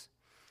Jesus,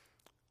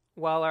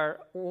 while our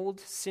old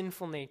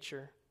sinful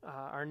nature,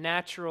 our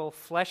natural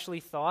fleshly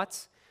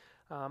thoughts,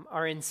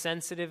 are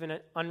insensitive and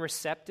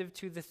unreceptive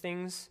to the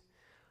things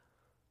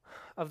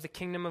of the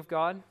kingdom of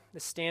God, the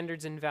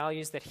standards and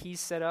values that he's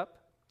set up.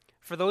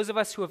 For those of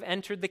us who have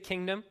entered the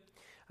kingdom,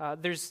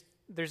 there's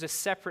a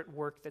separate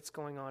work that's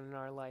going on in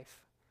our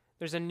life.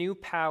 There's a new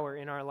power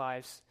in our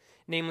lives,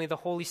 namely the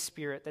Holy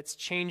Spirit, that's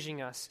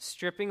changing us,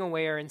 stripping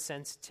away our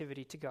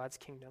insensitivity to God's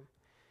kingdom.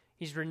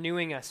 He's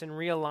renewing us and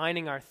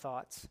realigning our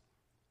thoughts.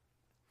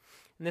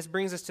 And this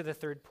brings us to the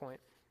third point.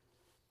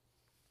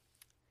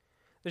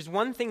 There's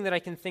one thing that I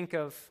can think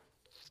of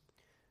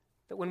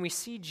that when we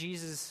see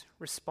Jesus'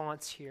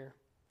 response here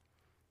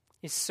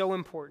is so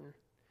important.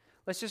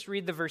 Let's just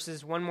read the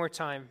verses one more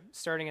time,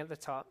 starting at the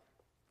top.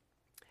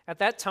 At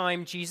that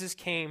time,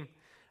 the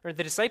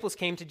disciples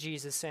came to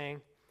Jesus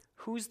saying,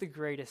 "Who's the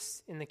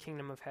greatest in the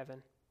kingdom of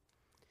heaven?"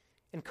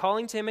 And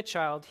calling to him a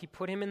child, he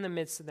put him in the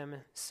midst of them,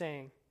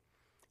 saying,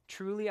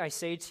 "Truly I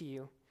say to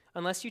you,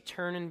 unless you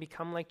turn and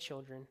become like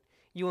children,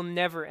 you will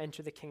never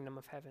enter the kingdom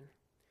of heaven.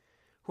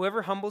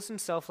 Whoever humbles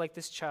himself like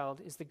this child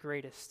is the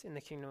greatest in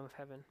the kingdom of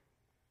heaven."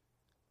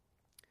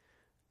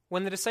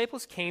 When the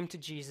disciples came to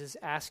Jesus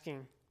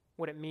asking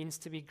what it means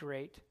to be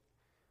great,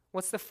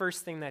 what's the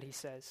first thing that he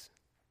says?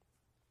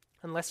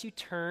 Unless you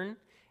turn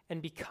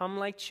and become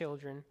like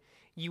children,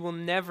 you will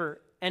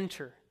never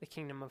enter the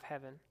kingdom of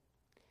heaven.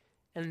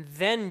 And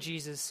then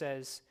Jesus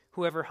says,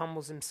 whoever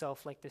humbles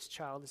himself like this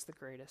child is the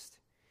greatest.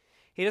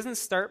 He doesn't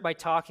start by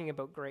talking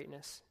about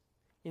greatness.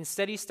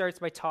 Instead, he starts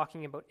by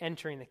talking about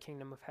entering the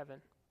kingdom of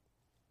heaven.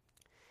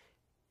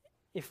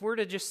 If we're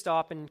to just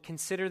stop and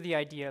consider the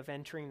idea of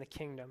entering the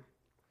kingdom,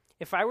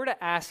 if I were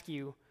to ask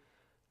you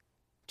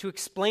to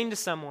explain to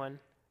someone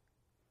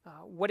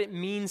what it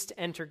means to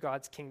enter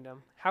God's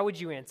kingdom, how would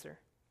you answer?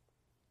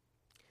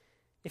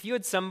 If you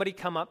had somebody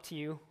come up to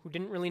you who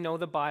didn't really know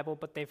the Bible,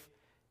 but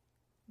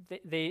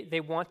they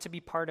want to be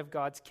part of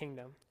God's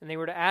kingdom, and they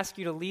were to ask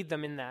you to lead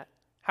them in that,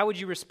 how would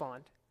you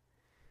respond?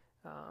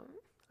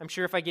 I'm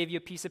sure if I gave you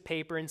a piece of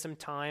paper and some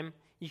time,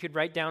 you could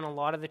write down a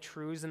lot of the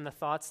truths and the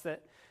thoughts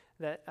that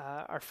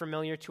are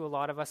familiar to a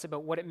lot of us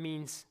about what it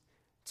means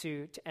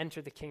to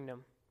enter the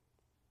kingdom.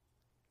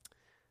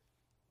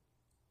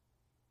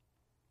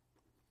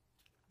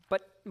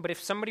 But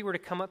if somebody were to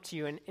come up to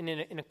you and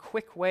in a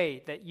quick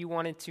way that you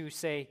wanted to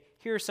say,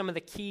 here are some of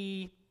the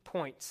key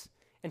points,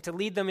 and to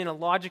lead them in a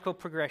logical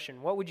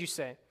progression, what would you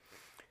say?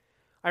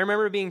 I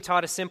remember being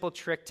taught a simple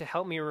trick to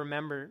help me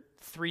remember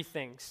three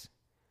things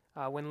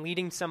when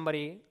leading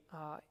somebody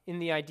in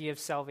the idea of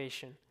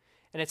salvation.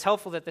 And it's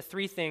helpful that the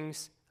three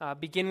things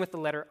begin with the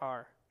letter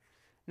R.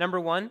 Number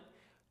one,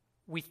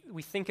 we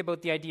think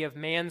about the idea of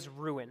man's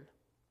ruin.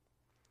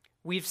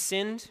 We've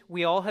sinned,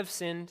 we all have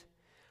sinned,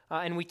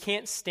 and we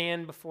can't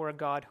stand before a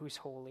God who's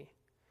holy.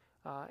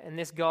 And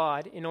this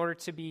God, in order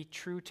to be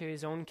true to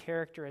his own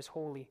character as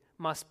holy,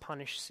 must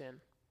punish sin.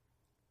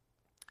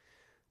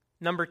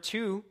 Number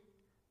two,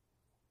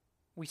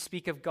 we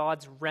speak of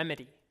God's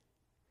remedy.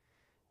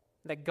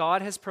 That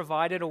God has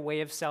provided a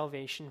way of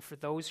salvation for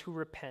those who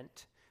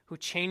repent, who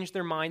change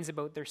their minds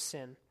about their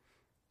sin.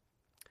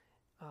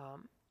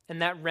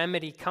 And that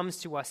remedy comes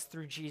to us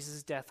through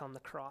Jesus' death on the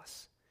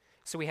cross.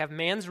 So we have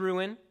man's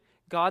ruin,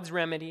 God's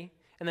remedy,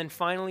 and then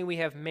finally we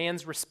have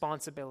man's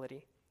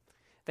responsibility.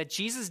 That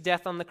Jesus'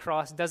 death on the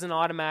cross doesn't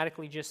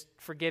automatically just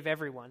forgive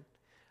everyone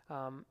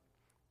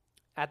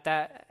at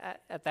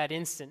that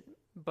instant,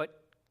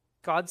 but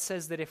God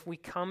says that if we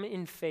come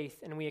in faith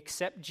and we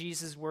accept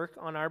Jesus' work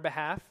on our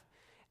behalf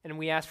and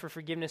we ask for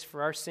forgiveness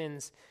for our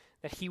sins,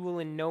 that he will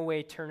in no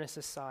way turn us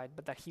aside,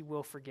 but that he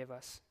will forgive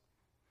us.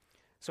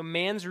 So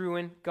man's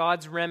ruin,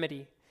 God's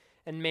remedy,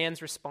 and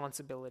man's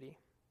responsibility.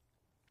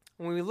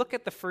 When we look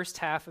at the first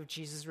half of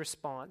Jesus'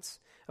 response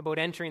about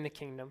entering the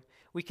kingdom,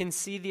 we can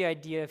see the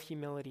idea of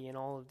humility in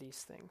all of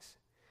these things.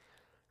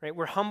 Right?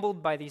 We're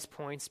humbled by these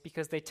points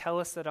because they tell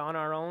us that on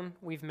our own,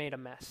 we've made a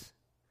mess.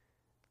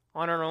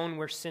 On our own,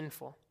 we're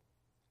sinful.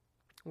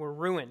 We're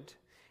ruined,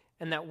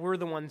 and that we're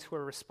the ones who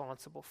are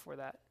responsible for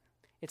that.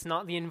 It's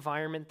not the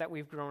environment that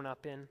we've grown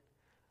up in.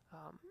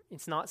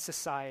 It's not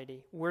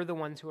society. We're the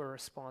ones who are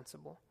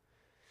responsible.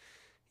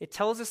 It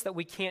tells us that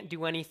we can't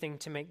do anything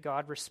to make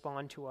God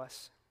respond to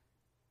us.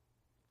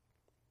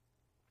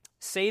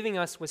 Saving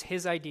us was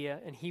his idea,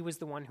 and he was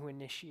the one who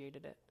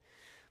initiated it.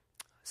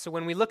 So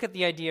when we look at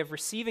the idea of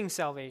receiving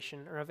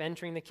salvation or of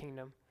entering the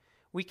kingdom,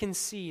 we can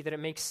see that it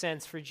makes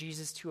sense for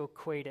Jesus to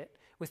equate it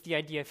with the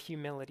idea of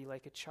humility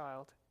like a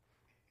child.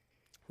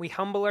 We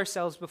humble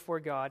ourselves before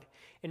God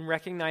in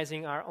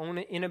recognizing our own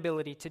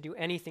inability to do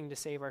anything to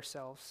save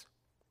ourselves,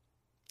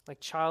 like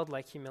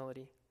childlike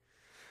humility.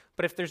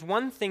 But if there's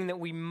one thing that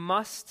we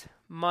must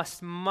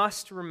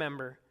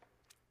remember,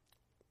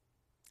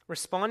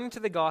 responding to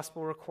the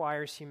gospel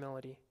requires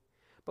humility,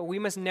 but we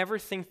must never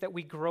think that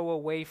we grow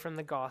away from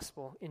the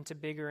gospel into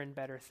bigger and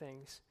better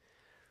things.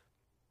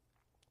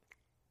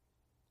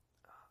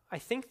 I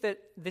think that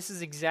this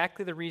is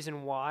exactly the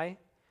reason why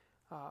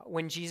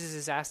when Jesus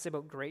is asked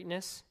about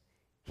greatness,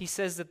 he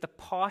says that the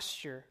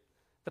posture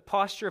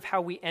of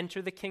how we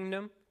enter the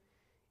kingdom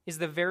is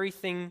the very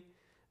thing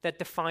that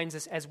defines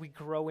us as we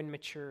grow in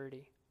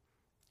maturity.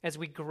 as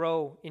we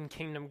grow in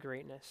kingdom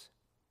greatness,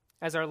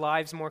 as our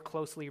lives more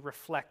closely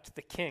reflect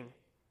the King.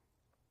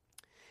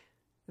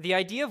 The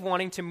idea of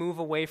wanting to move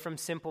away from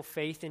simple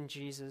faith in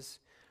Jesus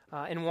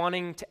and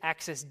wanting to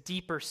access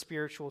deeper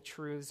spiritual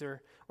truths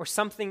or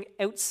something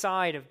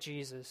outside of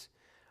Jesus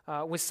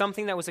was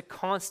something that was a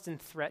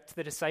constant threat to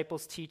the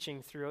disciples'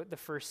 teaching throughout the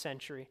first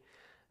century.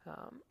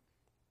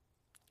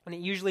 And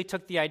it usually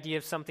took the idea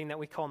of something that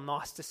we call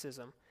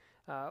Gnosticism.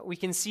 We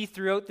can see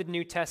throughout the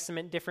New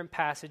Testament different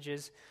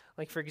passages,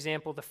 like, for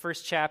example, the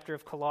first chapter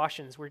of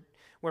Colossians,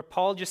 where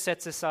Paul just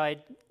sets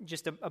aside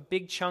just a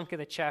big chunk of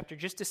the chapter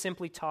just to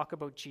simply talk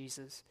about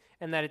Jesus,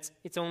 and that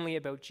it's only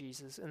about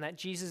Jesus, and that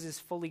Jesus is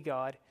fully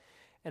God,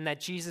 and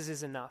that Jesus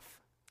is enough.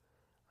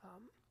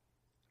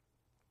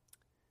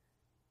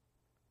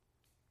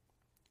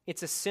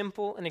 It's a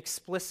simple and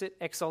explicit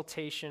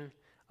exaltation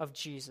of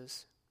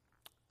Jesus.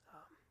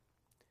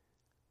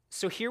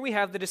 So here we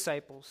have the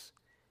disciples,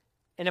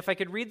 and if I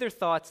could read their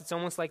thoughts, it's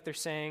almost like they're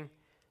saying,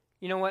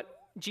 you know what,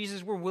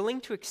 Jesus, we're willing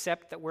to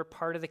accept that we're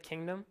part of the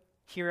kingdom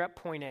here at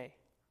point A.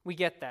 We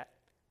get that.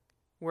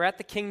 We're at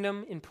the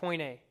kingdom in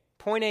point A.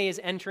 Point A is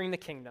entering the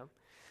kingdom.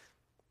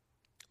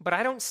 But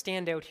I don't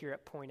stand out here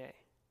at point A.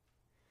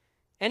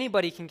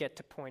 Anybody can get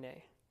to point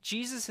A.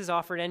 Jesus has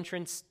offered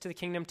entrance to the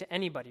kingdom to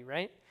anybody,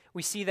 right?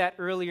 We see that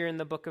earlier in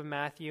the book of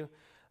Matthew,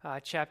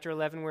 chapter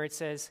 11, where it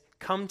says,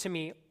 "Come to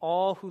me,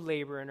 all who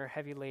labor and are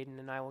heavy laden,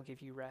 and I will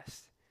give you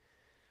rest."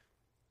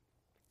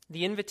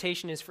 The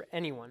invitation is for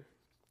anyone.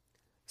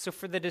 So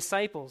for the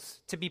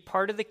disciples, to be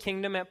part of the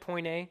kingdom at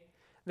point A,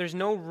 there's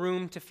no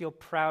room to feel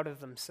proud of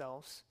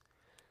themselves,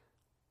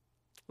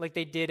 like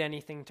they did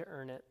anything to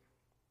earn it.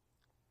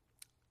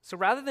 So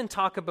rather than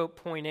talk about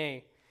point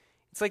A,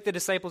 it's like the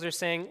disciples are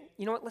saying,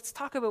 you know what, let's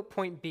talk about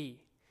point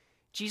B.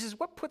 Jesus,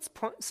 what puts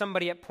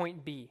somebody at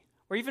point B,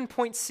 or even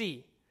point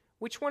C?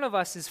 Which one of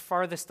us is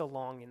farthest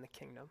along in the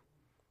kingdom?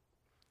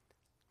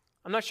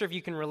 I'm not sure if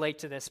you can relate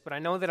to this, but I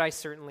know that I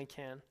certainly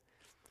can.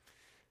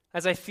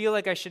 As I feel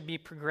like I should be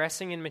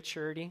progressing in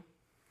maturity,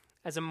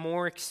 as a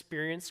more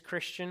experienced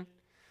Christian,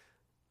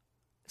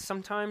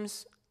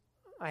 sometimes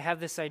I have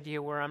this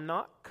idea where I'm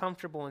not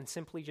comfortable in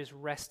simply just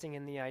resting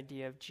in the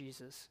idea of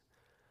Jesus.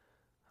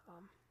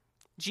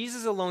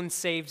 Jesus alone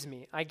saves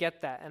me. I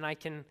get that, and I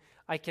can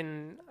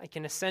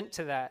assent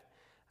to that.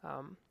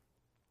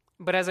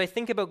 But as I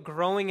think about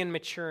growing and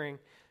maturing,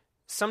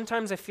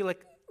 sometimes I feel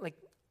like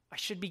I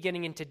should be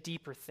getting into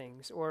deeper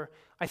things, or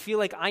I feel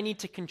like I need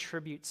to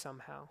contribute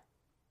somehow.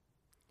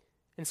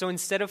 And so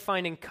instead of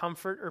finding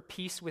comfort or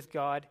peace with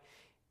God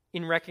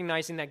in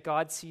recognizing that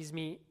God sees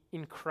me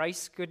in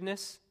Christ's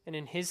goodness and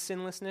in his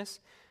sinlessness,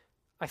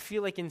 I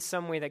feel like in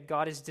some way that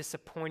God is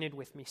disappointed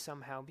with me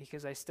somehow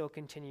because I still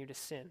continue to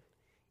sin.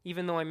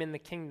 Even though I'm in the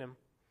kingdom,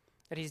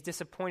 that he's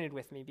disappointed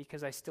with me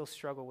because I still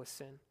struggle with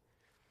sin.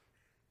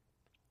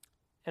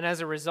 And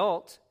as a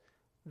result,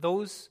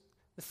 the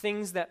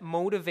things that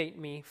motivate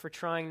me for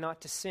trying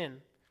not to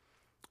sin,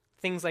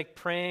 things like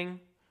praying,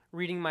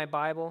 reading my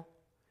Bible,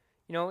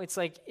 you know, it's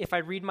like if I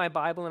read my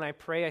Bible and I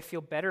pray, I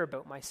feel better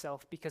about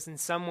myself because in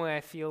some way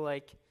I feel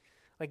like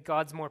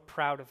God's more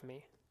proud of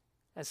me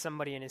as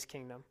somebody in his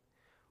kingdom.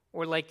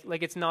 Or like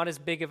it's not as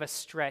big of a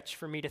stretch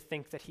for me to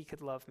think that he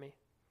could love me.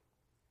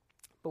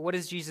 But what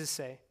does Jesus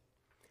say?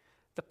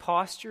 The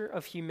posture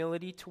of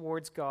humility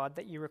towards God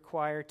that you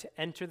require to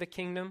enter the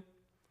kingdom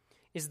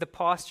is the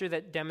posture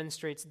that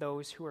demonstrates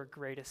those who are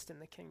greatest in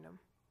the kingdom.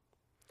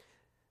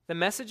 The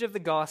message of the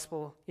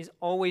gospel is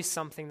always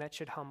something that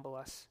should humble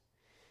us.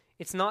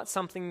 It's not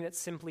something that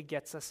simply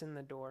gets us in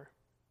the door.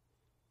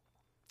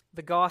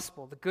 The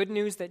gospel, the good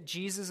news that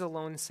Jesus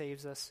alone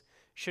saves us,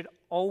 should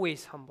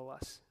always humble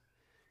us.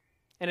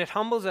 And it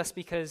humbles us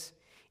because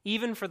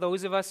even for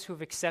those of us who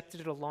have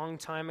accepted it a long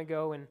time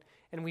ago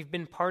and we've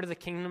been part of the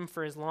kingdom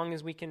for as long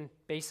as we can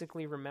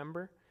basically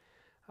remember,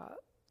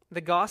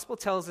 the gospel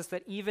tells us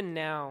that even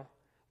now,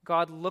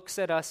 God looks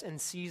at us and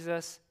sees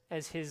us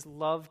as his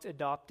loved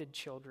adopted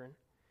children.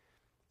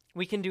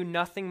 We can do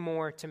nothing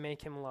more to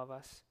make him love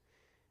us,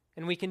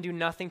 and we can do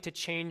nothing to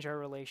change our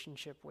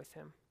relationship with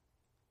him.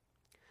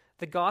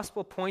 The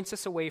gospel points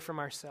us away from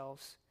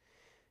ourselves.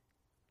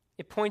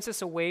 It points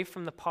us away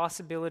from the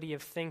possibility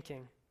of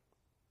thinking.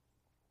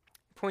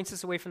 It points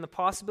us away from the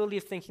possibility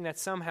of thinking that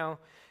somehow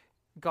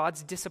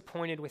God's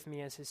disappointed with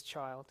me as his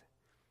child,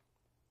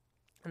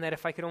 and that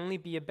if I could only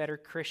be a better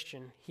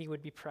Christian, he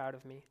would be proud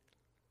of me.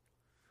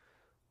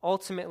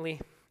 Ultimately,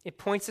 it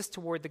points us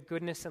toward the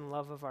goodness and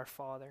love of our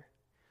Father,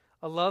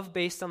 a love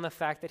based on the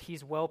fact that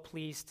he's well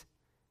pleased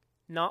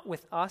not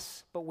with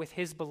us, but with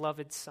his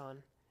beloved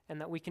Son,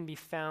 and that we can be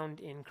found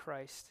in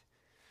Christ.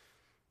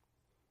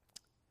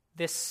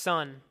 This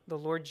Son, the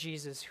Lord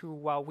Jesus, who,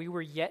 while we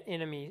were yet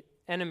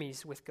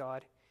enemies with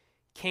God,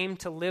 came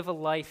to live a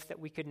life that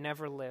we could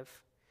never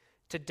live,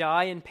 to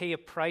die and pay a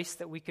price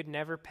that we could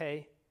never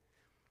pay,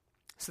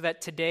 so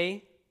that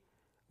today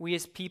we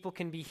as people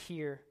can be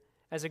here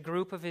as a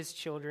group of his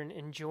children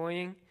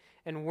enjoying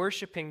and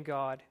worshiping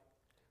God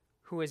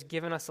who has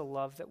given us a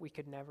love that we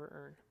could never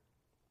earn.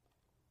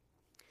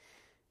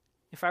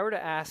 if I were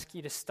to ask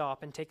you to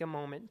stop and take a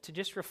moment to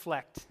just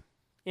reflect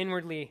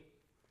inwardly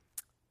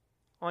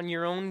on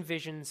your own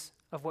visions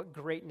of what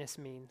greatness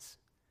means,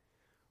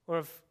 or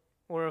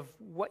of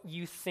what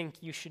you think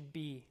you should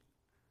be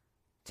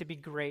to be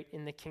great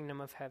in the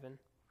kingdom of heaven.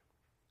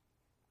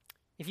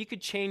 If you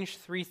could change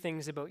 3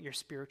 things about your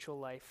spiritual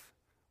life,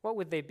 what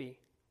would they be?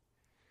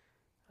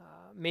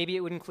 Maybe it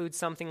would include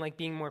something like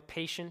being more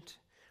patient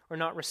or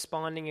not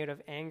responding out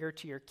of anger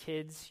to your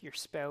kids, your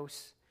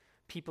spouse,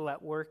 people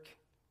at work.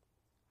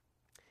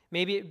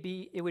 Maybe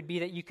it would be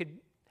that you could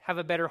have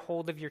a better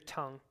hold of your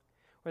tongue,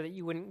 or that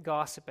you wouldn't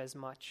gossip as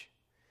much.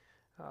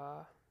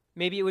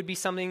 Maybe it would be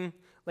something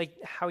like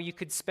how you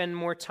could spend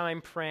more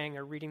time praying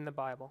or reading the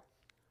Bible.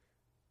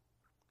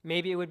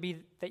 Maybe it would be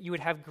that you would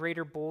have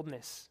greater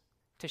boldness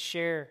to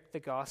share the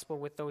gospel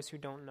with those who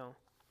don't know.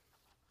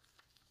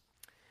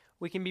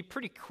 We can be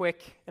pretty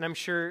quick, and I'm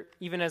sure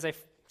even as I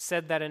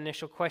said that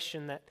initial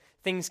question, that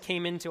things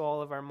came into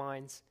all of our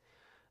minds.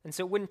 And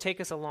so it wouldn't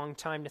take us a long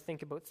time to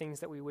think about things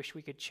that we wish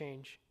we could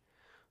change.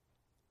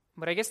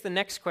 But I guess the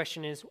next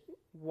question is,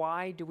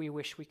 why do we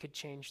wish we could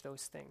change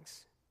those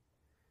things?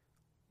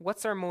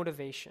 What's our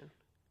motivation?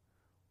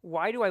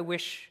 Why do I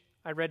wish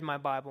I read my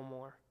Bible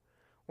more,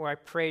 or I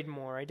prayed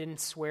more, I didn't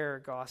swear or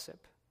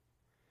gossip?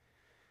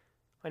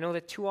 I know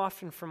that too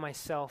often for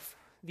myself,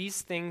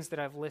 these things that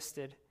I've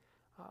listed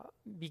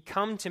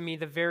become to me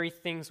the very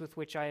things with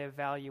which I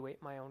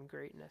evaluate my own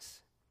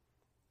greatness.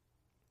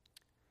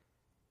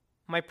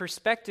 My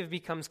perspective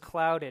becomes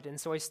clouded,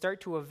 and so I start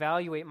to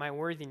evaluate my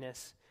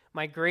worthiness,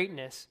 my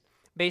greatness,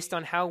 based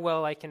on how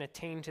well I can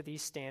attain to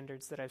these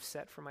standards that I've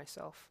set for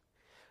myself.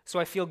 So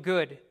I feel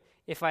good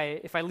if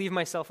I leave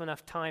myself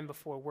enough time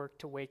before work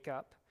to wake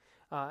up,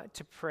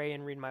 to pray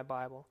and read my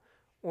Bible.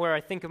 Or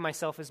I think of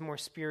myself as more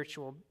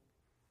spiritual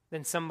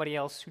than somebody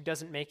else who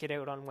doesn't make it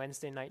out on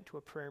Wednesday night to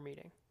a prayer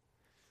meeting.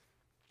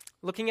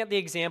 Looking at the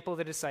example of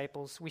the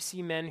disciples, we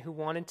see men who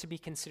wanted to be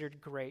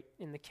considered great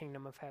in the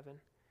kingdom of heaven.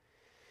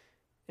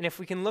 And if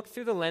we can look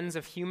through the lens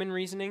of human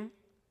reasoning,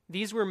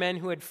 these were men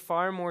who had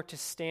far more to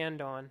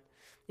stand on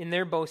in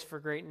their boast for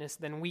greatness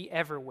than we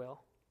ever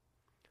will.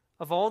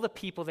 Of all the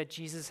people that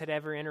Jesus had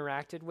ever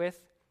interacted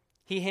with,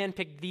 he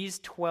handpicked these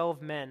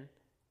 12 men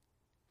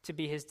to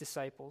be his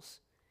disciples.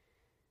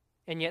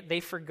 And yet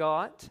they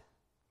forgot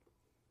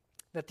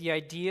that the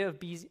idea of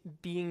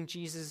being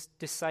Jesus'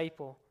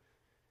 disciple,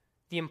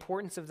 the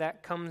importance of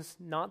that comes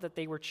not that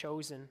they were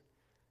chosen,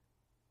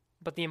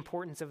 but the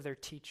importance of their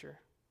teacher.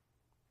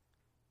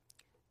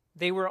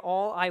 They were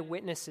all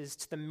eyewitnesses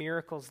to the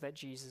miracles that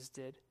Jesus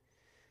did.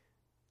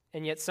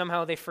 And yet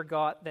somehow they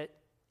forgot that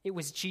it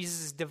was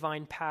Jesus'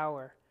 divine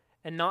power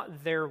and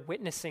not their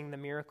witnessing the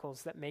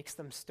miracles that makes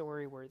them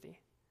story-worthy.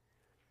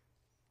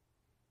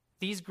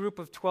 These group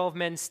of 12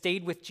 men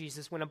stayed with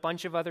Jesus when a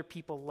bunch of other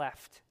people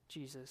left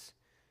Jesus.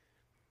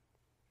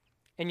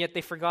 And yet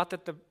they forgot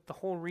that the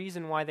whole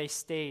reason why they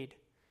stayed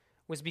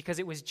was because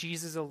it was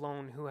Jesus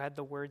alone who had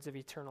the words of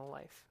eternal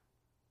life.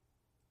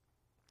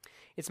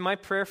 It's my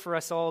prayer for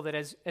us all that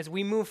as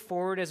we move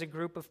forward as a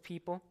group of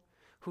people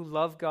who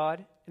love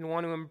God and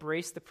want to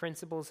embrace the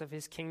principles of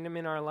his kingdom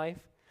in our life,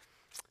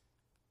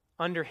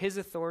 under his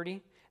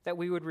authority, that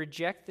we would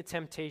reject the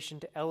temptation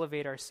to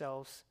elevate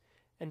ourselves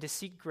and to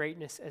seek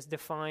greatness as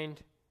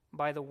defined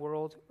by the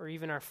world or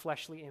even our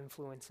fleshly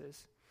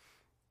influences,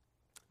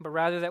 but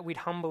rather that we'd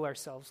humble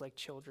ourselves like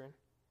children.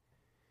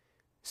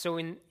 So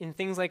in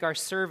things like our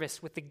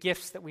service with the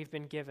gifts that we've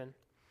been given,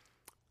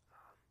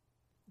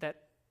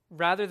 that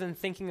rather than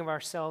thinking of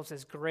ourselves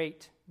as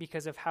great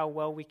because of how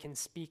well we can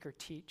speak or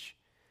teach,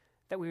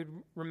 that we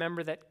would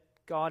remember that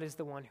God is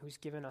the one who's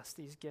given us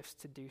these gifts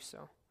to do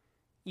so,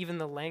 even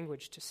the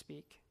language to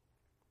speak.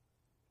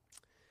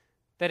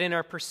 That in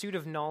our pursuit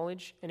of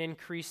knowledge and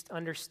increased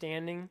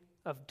understanding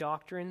of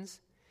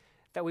doctrines,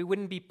 that we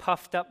wouldn't be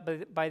puffed up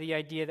by the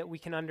idea that we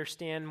can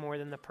understand more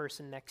than the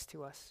person next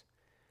to us,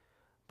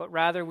 but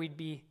rather we'd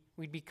be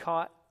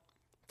caught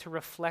to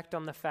reflect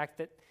on the fact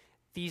that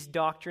these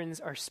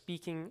doctrines are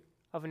speaking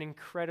of an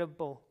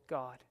incredible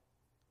God,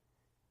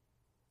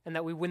 and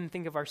that we wouldn't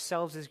think of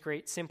ourselves as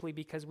great simply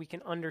because we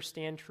can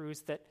understand truths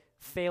that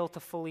fail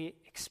to fully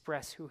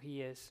express who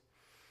he is.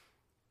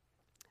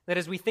 That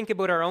as we think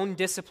about our own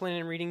discipline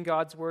in reading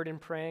God's word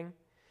and praying,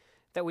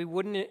 that we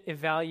wouldn't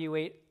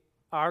evaluate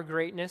our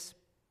greatness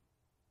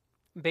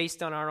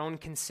based on our own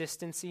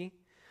consistency,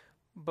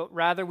 but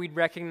rather we'd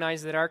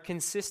recognize that our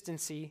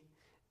consistency,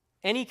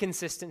 any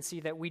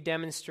consistency that we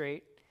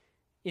demonstrate,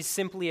 is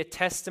simply a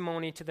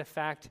testimony to the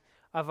fact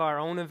of our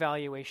own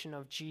evaluation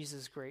of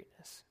Jesus'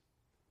 greatness.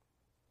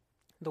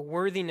 The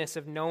worthiness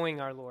of knowing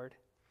our Lord.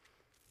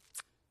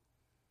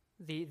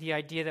 The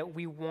idea that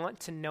we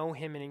want to know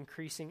him in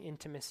increasing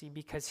intimacy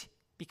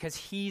because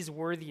he's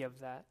worthy of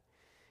that.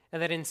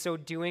 And that in so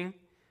doing,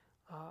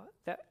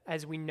 that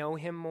as we know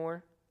him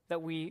more,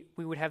 that we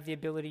would have the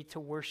ability to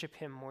worship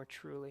him more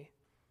truly.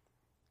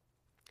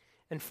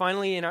 And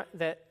finally, in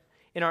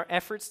our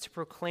efforts to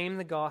proclaim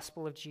the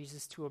gospel of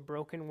Jesus to a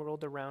broken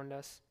world around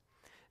us,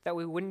 that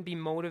we wouldn't be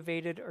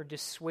motivated or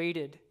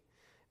dissuaded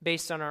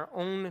based on our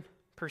own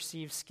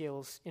perceived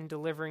skills in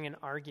delivering an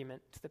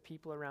argument to the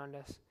people around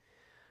us,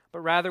 but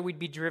rather we'd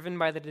be driven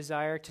by the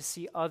desire to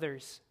see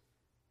others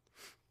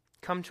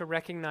come to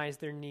recognize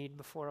their need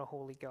before a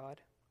holy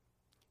God,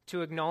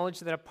 to acknowledge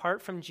that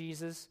apart from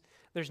Jesus,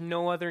 there's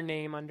no other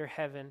name under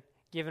heaven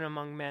given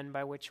among men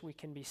by which we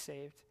can be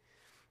saved,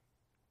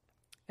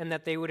 and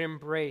that they would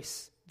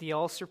embrace the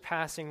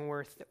all-surpassing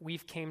worth that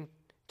we've came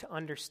to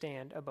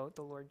understand about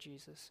the Lord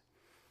Jesus.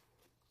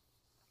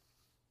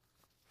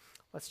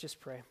 Let's just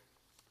pray.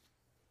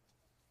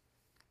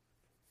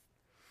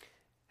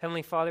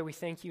 Heavenly Father, we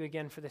thank you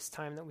again for this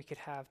time that we could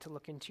have to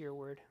look into your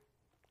word.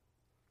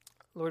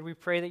 Lord, we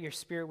pray that your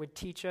Spirit would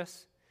teach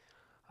us,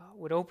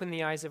 would open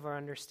the eyes of our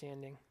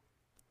understanding,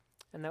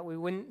 and that we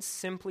wouldn't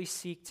simply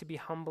seek to be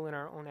humble in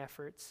our own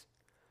efforts,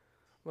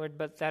 Lord,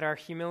 but that our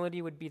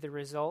humility would be the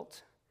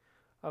result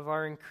of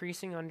our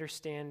increasing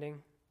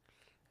understanding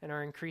and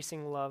our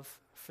increasing love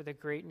for the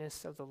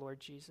greatness of the Lord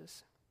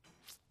Jesus.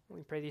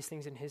 We pray these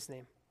things in his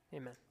name.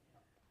 Amen.